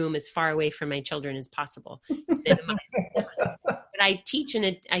back room as far away from my children as possible. But I teach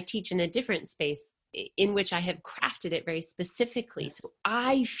in a different space in which I have crafted it very specifically. So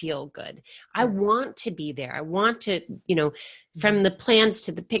I feel good. I want to be there. I want to, from the plans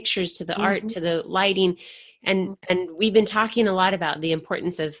to the pictures, to the art, to the lighting. And we've been talking a lot about the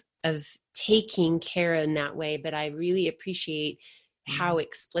importance of taking care in that way, but I really appreciate how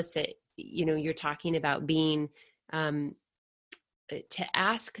explicit, you're talking about being, to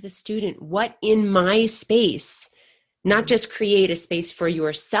ask the student, what in my space, not just create a space for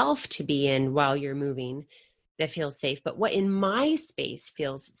yourself to be in while you're moving that feels safe, but what in my space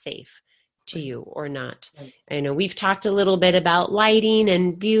feels safe to you or not. I know we've talked a little bit about lighting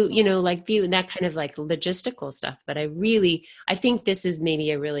and view and that kind of like logistical stuff, but I think this is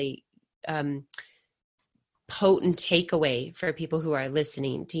maybe a really potent takeaway for people who are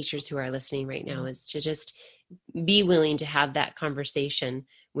listening, teachers who are listening right now, is to just be willing to have that conversation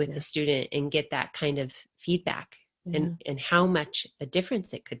with the student and get that kind of feedback and how much a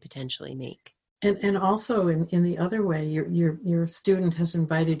difference it could potentially make. And also in the other way, your student has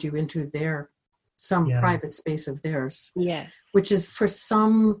invited you into some private space of theirs. Yes. Which is for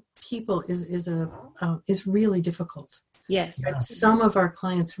some people is really difficult. Yes. Right? Some of our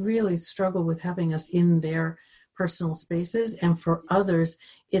clients really struggle with having us in their personal spaces, and for others,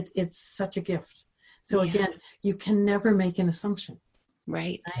 it's such a gift. So again, you can never make an assumption.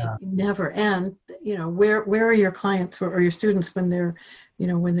 Right. Never. And, where are your clients or your students when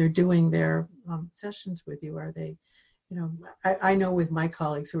they're doing their sessions with you? Are they, I know with my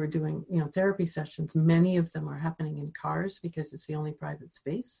colleagues who are doing, therapy sessions, many of them are happening in cars because it's the only private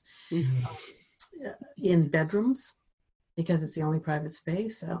space, in bedrooms because it's the only private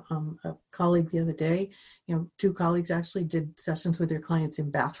space. A colleague the other day, 2 colleagues actually did sessions with their clients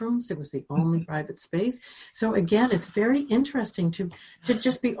in bathrooms. It was the only private space. So again, it's very interesting to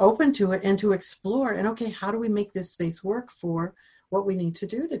just be open to it and to explore. And okay, how do we make this space work for what we need to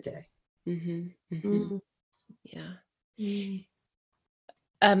do today? Yeah.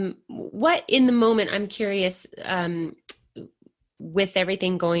 What in the moment, I'm curious, with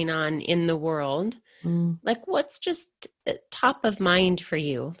everything going on in the world, like what's just top of mind for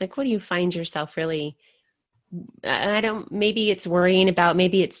you? Like, what do you find yourself really, maybe it's worrying about,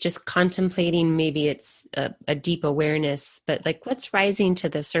 maybe it's just contemplating, maybe it's a deep awareness, but like what's rising to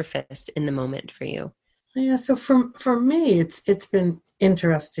the surface in the moment for you? Yeah. So for me, it's been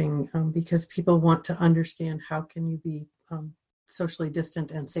interesting because people want to understand how can you be socially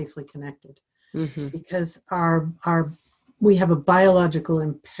distant and safely connected, because we have a biological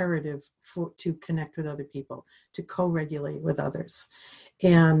imperative to connect with other people, to co-regulate with others.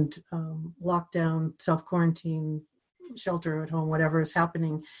 And lockdown, self-quarantine, shelter at home, whatever is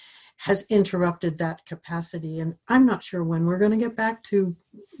happening, has interrupted that capacity. And I'm not sure when we're going to get back to,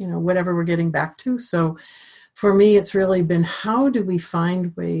 whatever we're getting back to. So for me, it's really been, how do we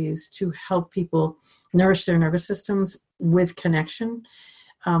find ways to help people nourish their nervous systems with connection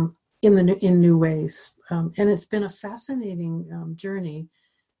in new ways? And it's been a fascinating journey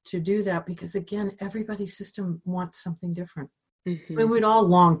to do that because, again, everybody's system wants something different. I mean, we'd all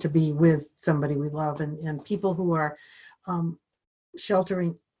long to be with somebody we love, and people who are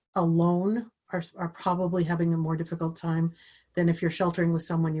sheltering alone are probably having a more difficult time than if you're sheltering with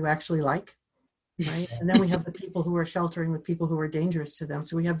someone you actually like, right? And then we have the people who are sheltering with people who are dangerous to them.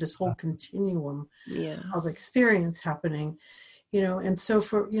 So we have this whole continuum of experience happening. And so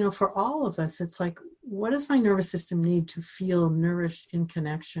for all of us, it's like, what does my nervous system need to feel nourished in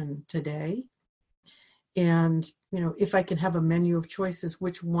connection today? And, if I can have a menu of choices,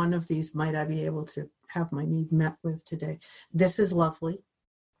 which one of these might I be able to have my need met with today? This is lovely.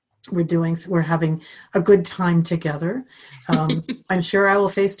 We're having a good time together. I'm sure I will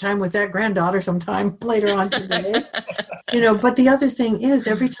FaceTime with that granddaughter sometime later on today. But the other thing is,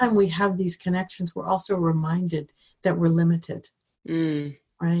 every time we have these connections, we're also reminded that we're limited,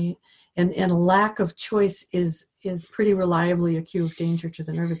 right? And a lack of choice is pretty reliably a cue of danger to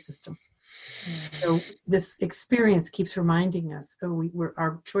the nervous system. So this experience keeps reminding us,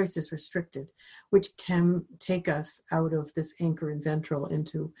 our choice is restricted, which can take us out of this anchor and ventral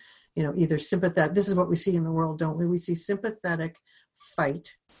into, either sympathetic. This is what we see in the world, don't we? We see sympathetic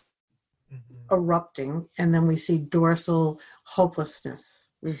fight erupting, and then we see dorsal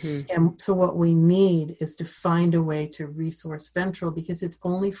hopelessness. And so what we need is to find a way to resource ventral, because it's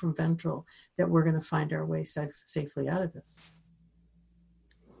only from ventral that we're going to find our way safely out of this.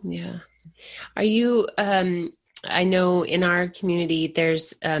 Yeah. Are you, I know in our community,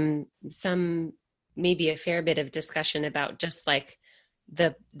 there's maybe a fair bit of discussion about just like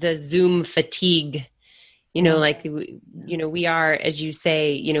the Zoom fatigue, we are, as you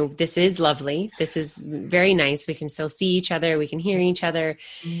say, this is lovely. This is very nice. We can still see each other. We can hear each other.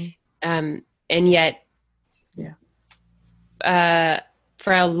 And yet,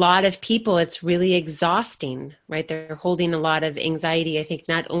 for a lot of people, it's really exhausting, right? They're holding a lot of anxiety, I think,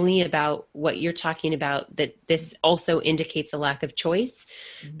 not only about what you're talking about, that this also indicates a lack of choice,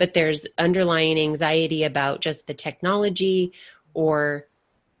 but there's underlying anxiety about just the technology, or,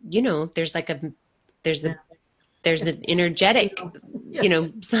 there's an energetic,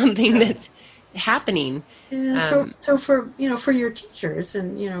 something that's happening. Yeah, so for your teachers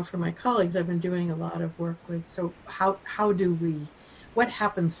and, for my colleagues, I've been doing a lot of work with, so how do we, what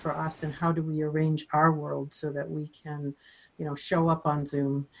happens for us, and how do we arrange our world so that we can, show up on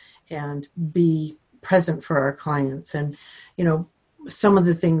Zoom and be present for our clients? And, some of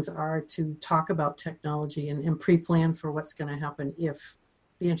the things are to talk about technology and pre-plan for what's going to happen if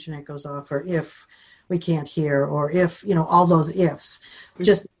the internet goes off, or if we can't hear, or if, all those ifs.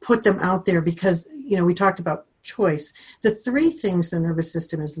 Just put them out there, because, we talked about choice. The three things the nervous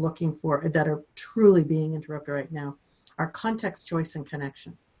system is looking for that are truly being interrupted right now are context, choice, and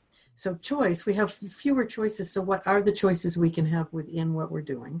connection. So choice, we have fewer choices. So what are the choices we can have within what we're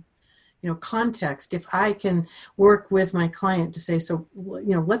doing? Context, if I can work with my client to say, so,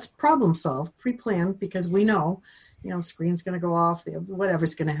 let's problem solve, pre-plan, because we know, screen's going to go off,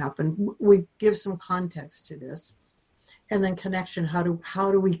 whatever's going to happen. We give some context to this. And then connection, how do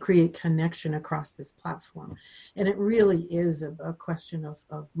we create connection across this platform? And it really is a question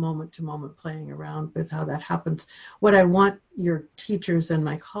of moment to moment playing around with how that happens. What I want your teachers and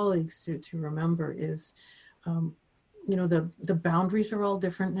my colleagues to remember is, the boundaries are all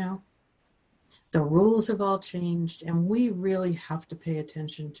different now. The rules have all changed, and we really have to pay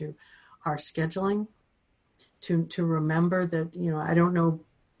attention to our scheduling, to remember that, I don't know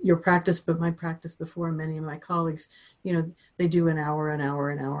your practice, but my practice before, many of my colleagues, they do an hour.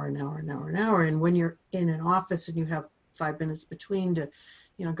 And when you're in an office and you have 5 minutes between to,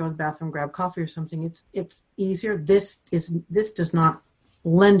 go to the bathroom, grab coffee or something, it's easier. This does not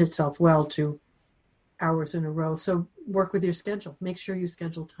lend itself well to hours in a row. So work with your schedule. Make sure you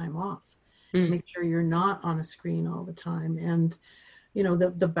schedule time off. Make sure you're not on a screen all the time. And,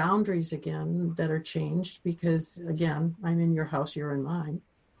 the boundaries, again, that are changed, because, again, I'm in your house, you're in mine.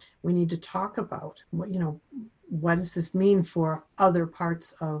 We need to talk about what does this mean for other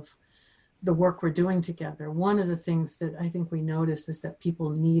parts of the work we're doing together. One of the things that I think we notice is that people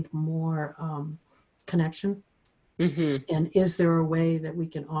need more connection. And is there a way that we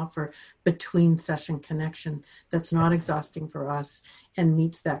can offer between session connection that's not exhausting for us and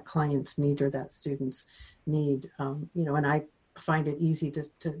meets that client's need or that student's need? And I find it easy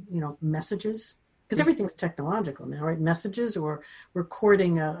to messages, because everything's technological now, right? Messages, or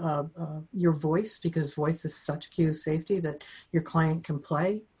recording your voice, because voice is such a cue of safety that your client can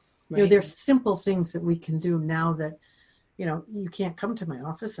play. Right. There's simple things that we can do now that, you can't come to my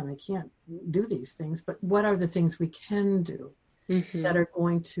office and I can't do these things, but what are the things we can do that are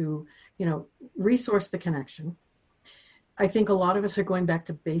going to, resource the connection? I think a lot of us are going back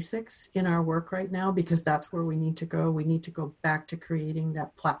to basics in our work right now, because that's where we need to go. We need to go back to creating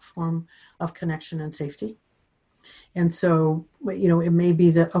that platform of connection and safety. And so, it may be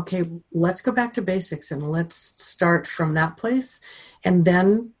that, okay, let's go back to basics and let's start from that place, and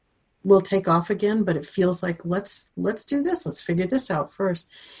then we'll take off again. But it feels like, let's do this. Let's figure this out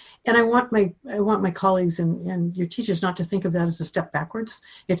first. And I want my colleagues and your teachers not to think of that as a step backwards.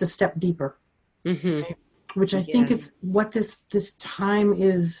 It's a step deeper. Right? Which I think is what this time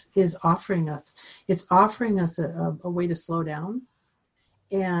is offering us. It's offering us a way to slow down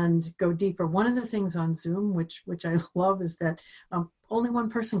and go deeper. One of the things on Zoom, which I love, is that only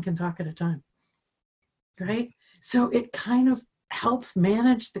one person can talk at a time, right? So it kind of helps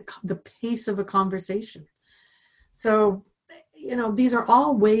manage the pace of a conversation. So, these are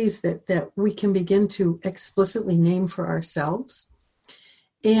all ways that we can begin to explicitly name for ourselves.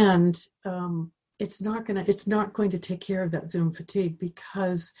 And it's not going to take care of that Zoom fatigue,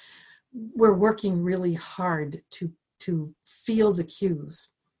 because we're working really hard to feel the cues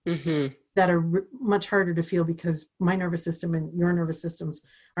that are much harder to feel, because my nervous system and your nervous systems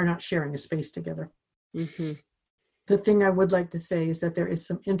are not sharing a space together. The thing I would like to say is that there is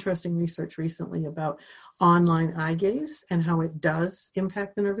some interesting research recently about online eye gaze and how it does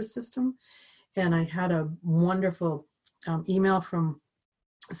impact the nervous system. And I had a wonderful email from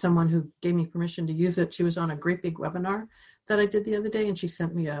someone who gave me permission to use it. She was on a great big webinar that I did the other day, and she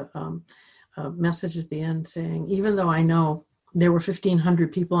sent me a message at the end saying, even though I know there were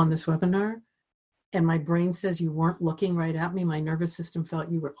 1,500 people on this webinar, and my brain says you weren't looking right at me, my nervous system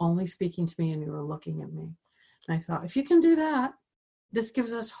felt you were only speaking to me and you were looking at me. And I thought, if you can do that, this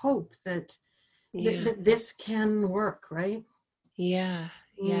gives us hope that, that this can work, right? Yeah.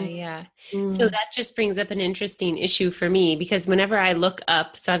 So that just brings up an interesting issue for me, because whenever I look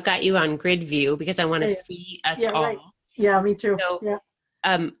up, so I've got you on grid view because I want to see us all. Right. Yeah, me too. So,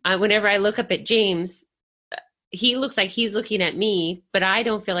 whenever I look up at James, he looks like he's looking at me, but I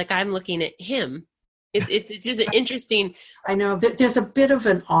don't feel like I'm looking at him. It's just interesting. I know there's a bit of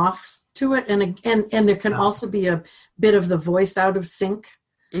an off to it, and there can also be a bit of the voice out of sync.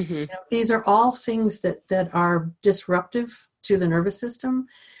 These are all things that are disruptive to the nervous system,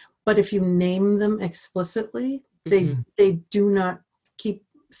 but if you name them explicitly, they do not keep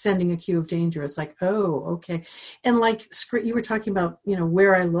sending a cue of danger. It's like, oh, okay. And like you were talking about,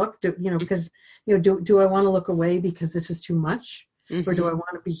 where I look, because, do I want to look away because this is too much? Or do I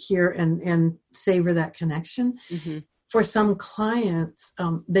want to be here and savor that connection? For some clients,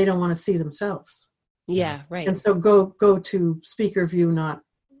 they don't want to see themselves. Yeah, right. And so go to speaker view, not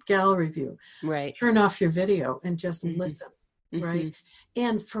gallery view. Right. Turn off your video and just listen. Right.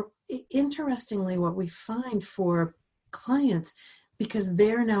 And interestingly, what we find for clients, because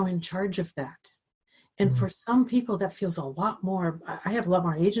they're now in charge of that. And for some people that feels a lot more, I have a lot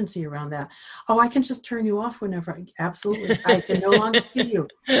more agency around that. Oh, I can just turn you off whenever absolutely. I can no longer see you,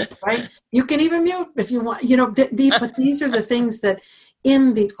 right? You can even mute if you want, but these are the things that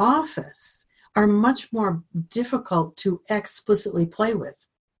in the office are much more difficult to explicitly play with.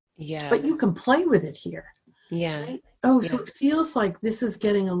 Yeah. But you can play with it here. Yeah. Right? Oh, so it feels like this is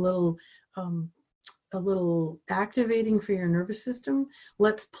getting a little activating for your nervous system.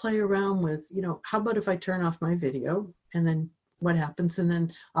 Let's play around with, how about if I turn off my video and then what happens? And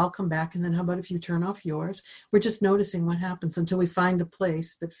then I'll come back. And then how about if you turn off yours? We're just noticing what happens until we find the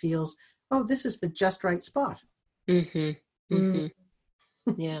place that feels, oh, this is the just right spot. Yeah.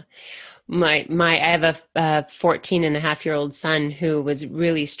 I have a 14 and a half year old son who was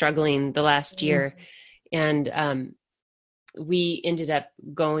really struggling the last year. And, we ended up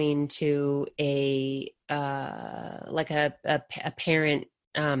going to a parent,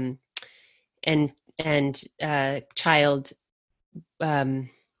 and child,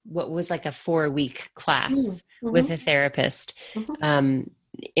 what was like a 4-week class with a therapist.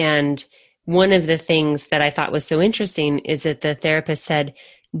 And one of the things that I thought was so interesting is that the therapist said,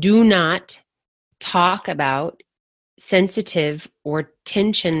 do not talk about sensitive or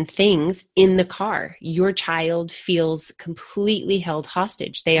tension things in the car. Your child feels completely held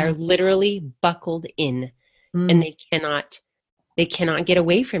hostage. They are literally buckled in and they cannot get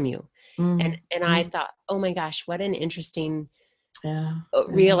away from you. And I thought, oh my gosh, what an interesting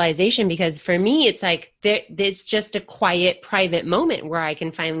realization, because for me, it's like, it's just a quiet, private moment where I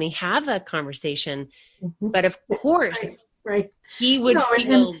can finally have a conversation. But of course, he would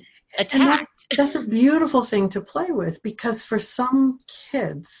feel attacked. That's a beautiful thing to play with, because for some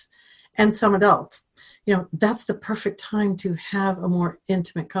kids and some adults, that's the perfect time to have a more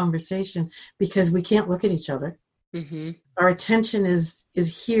intimate conversation, because we can't look at each other. Our attention is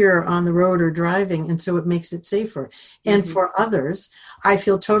here on the road or driving, and so it makes it safer. And for others, I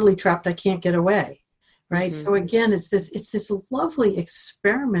feel totally trapped. I can't get away, right? So again, it's this lovely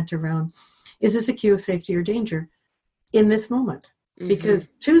experiment around, is this a cue of safety or danger in this moment? Because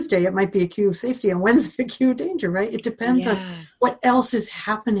Tuesday it might be a cue of safety and Wednesday a cue of danger, right? It depends on what else is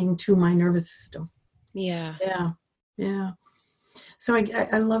happening to my nervous system. Yeah. So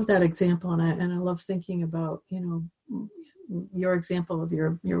I love that example, and I love thinking about, your example of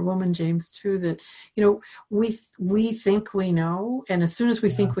your woman, James, too, that, we think we know, and as soon as we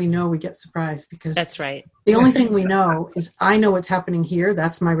think we know, we get surprised, because that's right. The only thing we know is I know what's happening here.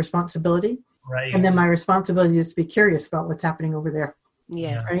 That's my responsibility. Right. And then my responsibility is to be curious about what's happening over there.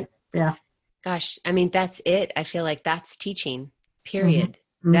 Yes. Right. Yeah. Gosh, I mean, that's it. I feel like that's teaching, period.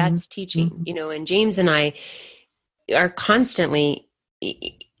 That's teaching, and James and I, are constantly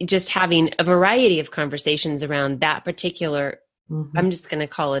just having a variety of conversations around that particular, I'm just going to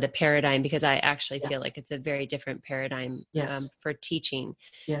call it a paradigm, because I actually feel like it's a very different paradigm for teaching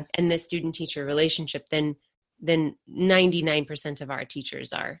and the student-teacher relationship than 99% of our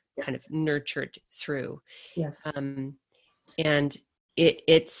teachers are kind of nurtured through. And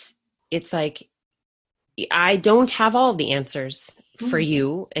it's like, I don't have all the answers for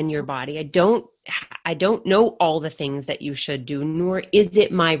you and your body. I don't know all the things that you should do, nor is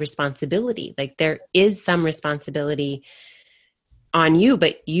it my responsibility. Like, there is some responsibility on you,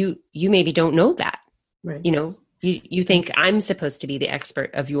 but you maybe don't know that. Right. You know, you think I'm supposed to be the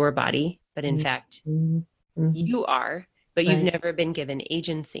expert of your body, but in fact, you are, but you've never been given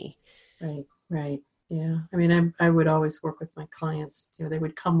agency. Right. Yeah. I mean, I would always work with my clients, you know, they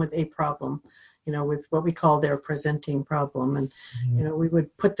would come with a problem, you know, with what we call their presenting problem. And, you know, we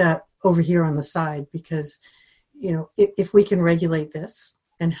would put that over here on the side because, you know, if we can regulate this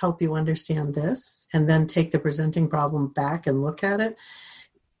and help you understand this, and then take the presenting problem back and look at it,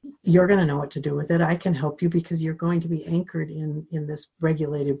 you're going to know what to do with it. I can help you because you're going to be anchored in this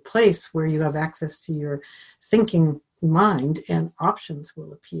regulated place where you have access to your thinking mind, and options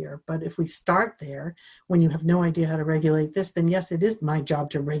will appear. But if we start there, when you have no idea how to regulate this, then yes, it is my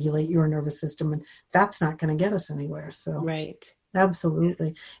job to regulate your nervous system, and that's not going to get us anywhere. So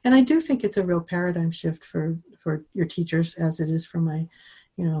absolutely. And I do think it's a real paradigm shift for your teachers, as it is for my,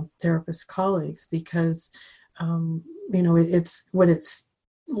 you know, therapist colleagues, because you know, it's what it's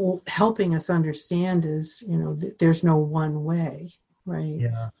helping us understand is, you know, there's no one way,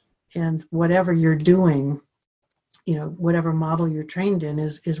 right? And whatever you're doing, you know, whatever model you're trained in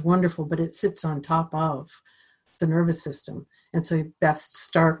is wonderful, but it sits on top of the nervous system. And so you best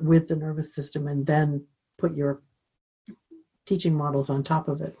start with the nervous system and then put your teaching models on top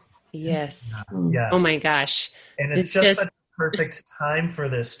of it. Oh my gosh. And it's just a perfect time for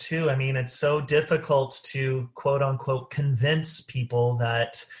this too. I mean, it's so difficult to quote unquote convince people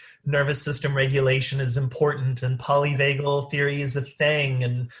that nervous system regulation is important and polyvagal theory is a thing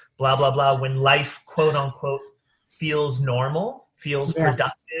and blah, blah, blah, when life quote unquote feels normal, feels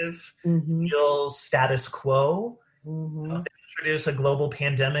productive, feels status quo. Introduce a global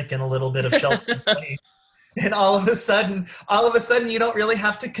pandemic and a little bit of shelter in place. And all of a sudden, you don't really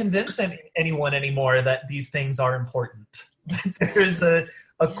have to convince anyone anymore that these things are important. There's a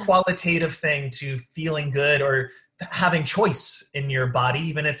qualitative thing to feeling good or having choice in your body,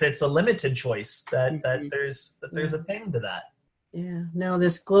 even if it's a limited choice. That there's a thing to that. Yeah, no,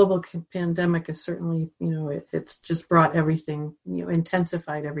 this global pandemic is certainly, you know, it's just brought everything, you know,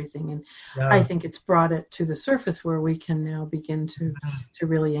 intensified everything. And I think it's brought it to the surface where we can now begin to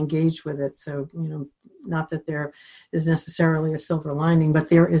really engage with it. So, you know, not that there is necessarily a silver lining, but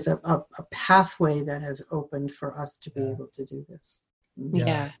there is a pathway that has opened for us to be able to do this.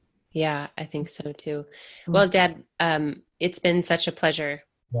 Yeah, I think so too. Well, Deb, it's been such a pleasure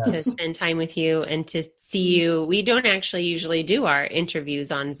to spend time with you and to see you. We don't actually usually do our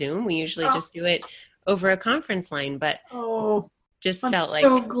interviews on Zoom. We usually just do it over a conference line, but just I'm felt like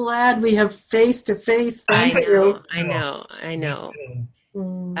so glad we have face-to-face. Thank you. I know.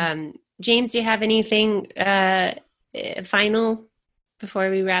 James, do you have anything final before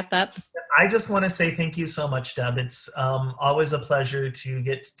we wrap up? I just want to say thank you so much, Deb. It's always a pleasure to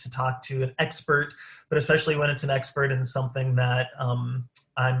get to talk to an expert, but especially when it's an expert in something that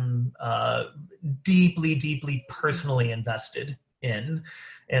I'm deeply, deeply personally invested in.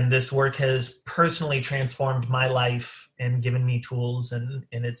 And this work has personally transformed my life and given me tools, and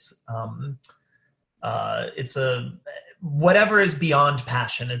it's a whatever is beyond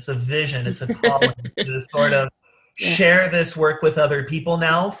passion. It's a vision. It's a calling to sort of share this work with other people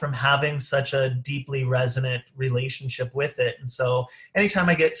now from having such a deeply resonant relationship with it. And so anytime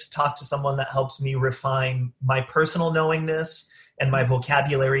I get to talk to someone that helps me refine my personal knowingness and my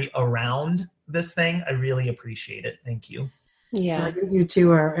vocabulary around this thing, I really appreciate it. Thank you. Yeah. You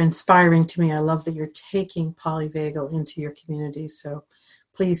two are inspiring to me. I love that you're taking polyvagal into your community. So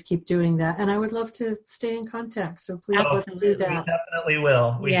please keep doing that. And I would love to stay in contact. So please let's do that. We definitely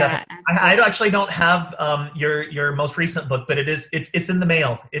will. I actually don't have your most recent book, but it's in the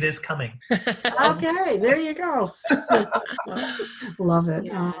mail. It is coming. Okay, there you go. Love it. Thank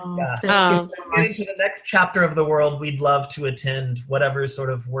you so much. Getting to the next chapter of the world, we'd love to attend whatever sort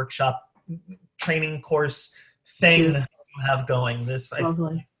of workshop, training course thing that you have going. This I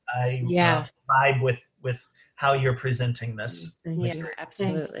vibe with how you're presenting this. Yeah,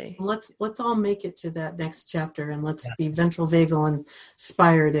 absolutely. Let's all make it to that next chapter, and let's be ventral vagal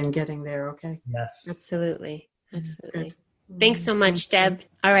inspired in getting there. Okay. Yes. Absolutely. Good. Thanks so much, Deb.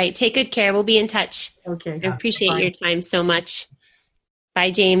 All right. Take good care. We'll be in touch. Okay. I appreciate your time so much.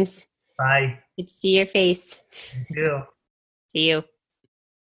 Bye, James. Bye. Good to see your face. Thank you. See you.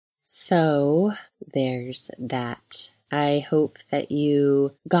 So there's that. I hope that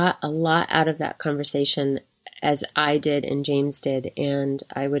you got a lot out of that conversation, as I did and James did, and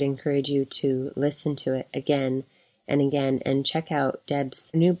I would encourage you to listen to it again and again and check out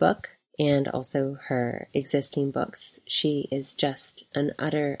Deb's new book and also her existing books. She is just an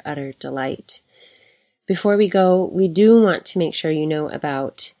utter, utter delight. Before we go, we do want to make sure you know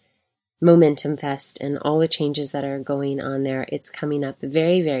about Momentum Fest and all the changes that are going on there. It's coming up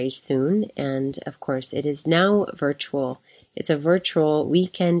very, very soon. And of course, it is now virtual. It's a virtual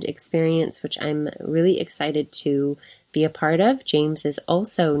weekend experience, which I'm really excited to be a part of. James is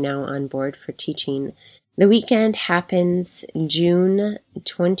also now on board for teaching. The weekend happens June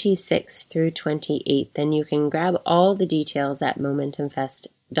 26th through 28th, and you can grab all the details at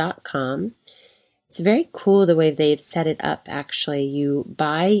momentumfest.com. It's very cool the way they've set it up, actually. You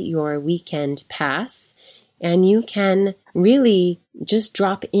buy your weekend pass, and you can really just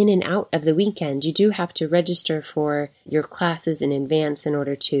drop in and out of the weekend. You do have to register for your classes in advance in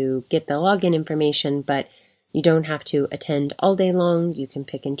order to get the login information, but you don't have to attend all day long. You can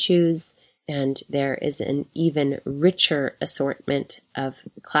pick and choose. And there is an even richer assortment of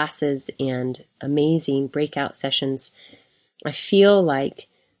classes and amazing breakout sessions. I feel like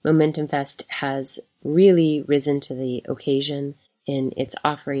Momentum Fest has really risen to the occasion in its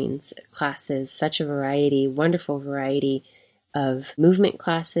offerings, classes, such a variety, wonderful variety of movement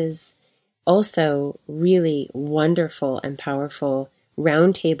classes, also really wonderful and powerful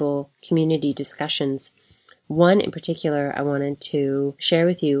roundtable community discussions. One in particular I wanted to share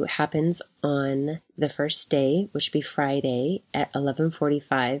with you happens on the first day, which would be Friday at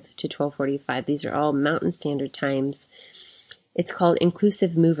 11:45 to 12:45. These are all Mountain Standard Times. It's called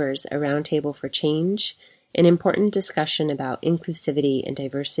Inclusive Movers, a Roundtable for Change, an important discussion about inclusivity and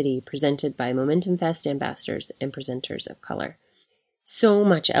diversity presented by Momentum Fest ambassadors and presenters of color. So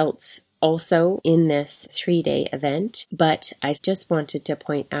much else also in this 3-day event, but I just wanted to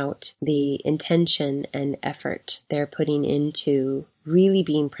point out the intention and effort they're putting into really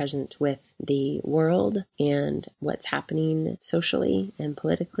being present with the world and what's happening socially and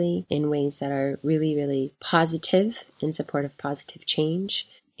politically in ways that are really, really positive in support of positive change.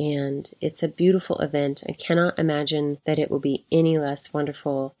 And it's a beautiful event. I cannot imagine that it will be any less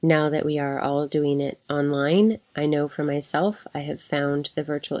wonderful now that we are all doing it online. I know for myself, I have found the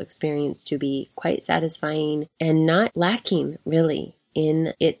virtual experience to be quite satisfying and not lacking really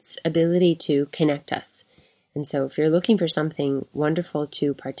in its ability to connect us. And so if you're looking for something wonderful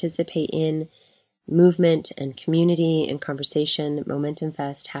to participate in, movement and community and conversation, Momentum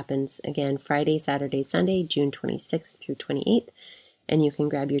Fest happens again Friday, Saturday, Sunday, June 26th through 28th. And you can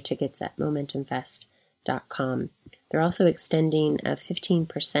grab your tickets at momentumfest.com. They're also extending a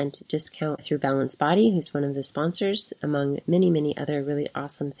 15% discount through Balanced Body, who's one of the sponsors, among many, many other really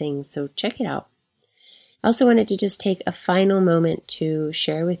awesome things. So check it out. I also wanted to just take a final moment to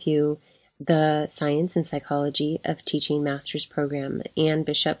share with you the Science and Psychology of Teaching Master's Program. Anne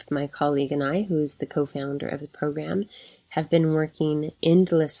Bishop, my colleague, and I, who's the co-founder of the program, have been working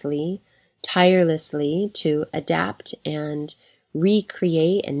endlessly, tirelessly to adapt and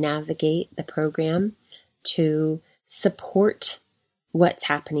recreate and navigate the program to support what's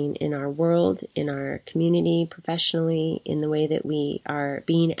happening in our world, in our community, professionally, in the way that we are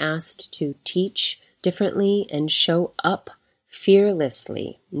being asked to teach differently and show up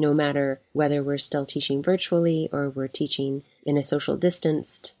fearlessly, no matter whether we're still teaching virtually or we're teaching in a social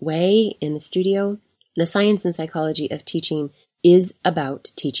distanced way in the studio. The Science and Psychology of Teaching is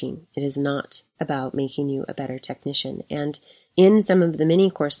about teaching. It is not about making you a better technician. And in some of the mini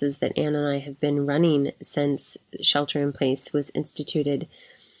courses that Anne and I have been running since Shelter in Place was instituted,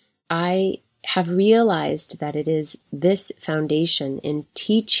 I have realized that it is this foundation in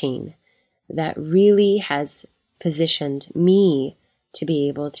teaching that really has positioned me to be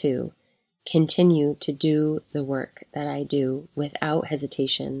able to continue to do the work that I do without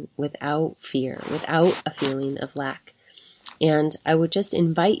hesitation, without fear, without a feeling of lack. And I would just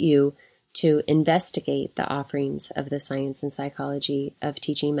invite you to investigate the offerings of the Science and Psychology of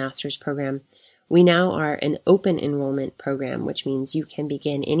Teaching Master's Program. We now are an open enrollment program, which means you can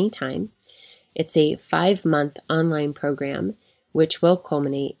begin anytime. It's a 5-month online program, which will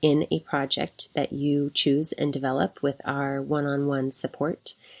culminate in a project that you choose and develop with our one-on-one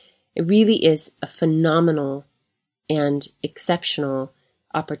support. It really is a phenomenal and exceptional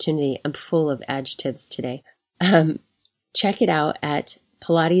opportunity. I'm full of adjectives today. Check it out at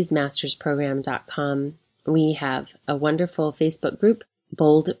PilatesMastersProgram.com. We have a wonderful Facebook group,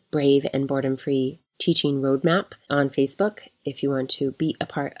 Bold, Brave, and Boredom Free Teaching Roadmap on Facebook, if you want to be a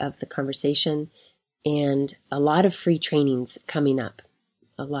part of the conversation, and a lot of free trainings coming up.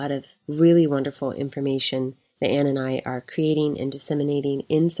 A lot of really wonderful information that Anne and I are creating and disseminating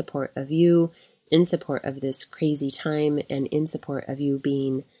in support of you, in support of this crazy time, and in support of you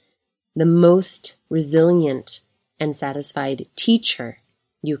being the most resilient and satisfied teacher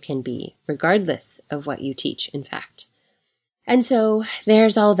you can be, regardless of what you teach, in fact. And so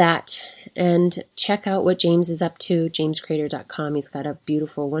there's all that. And check out what James is up to, jamescrater.com. He's got a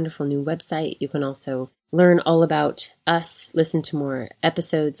beautiful, wonderful new website. You can also learn all about us, listen to more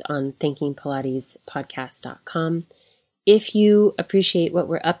episodes on thinkingpilatespodcast.com. If you appreciate what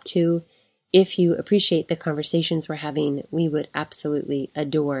we're up to, if you appreciate the conversations we're having, we would absolutely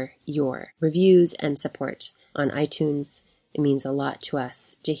adore your reviews and support on iTunes. It means a lot to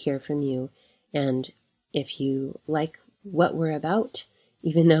us to hear from you. And if you like what we're about,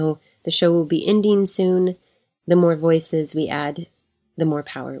 even though the show will be ending soon, the more voices we add, the more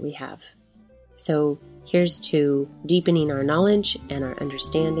power we have. So here's to deepening our knowledge and our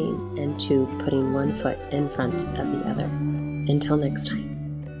understanding, and to putting one foot in front of the other. Until next time.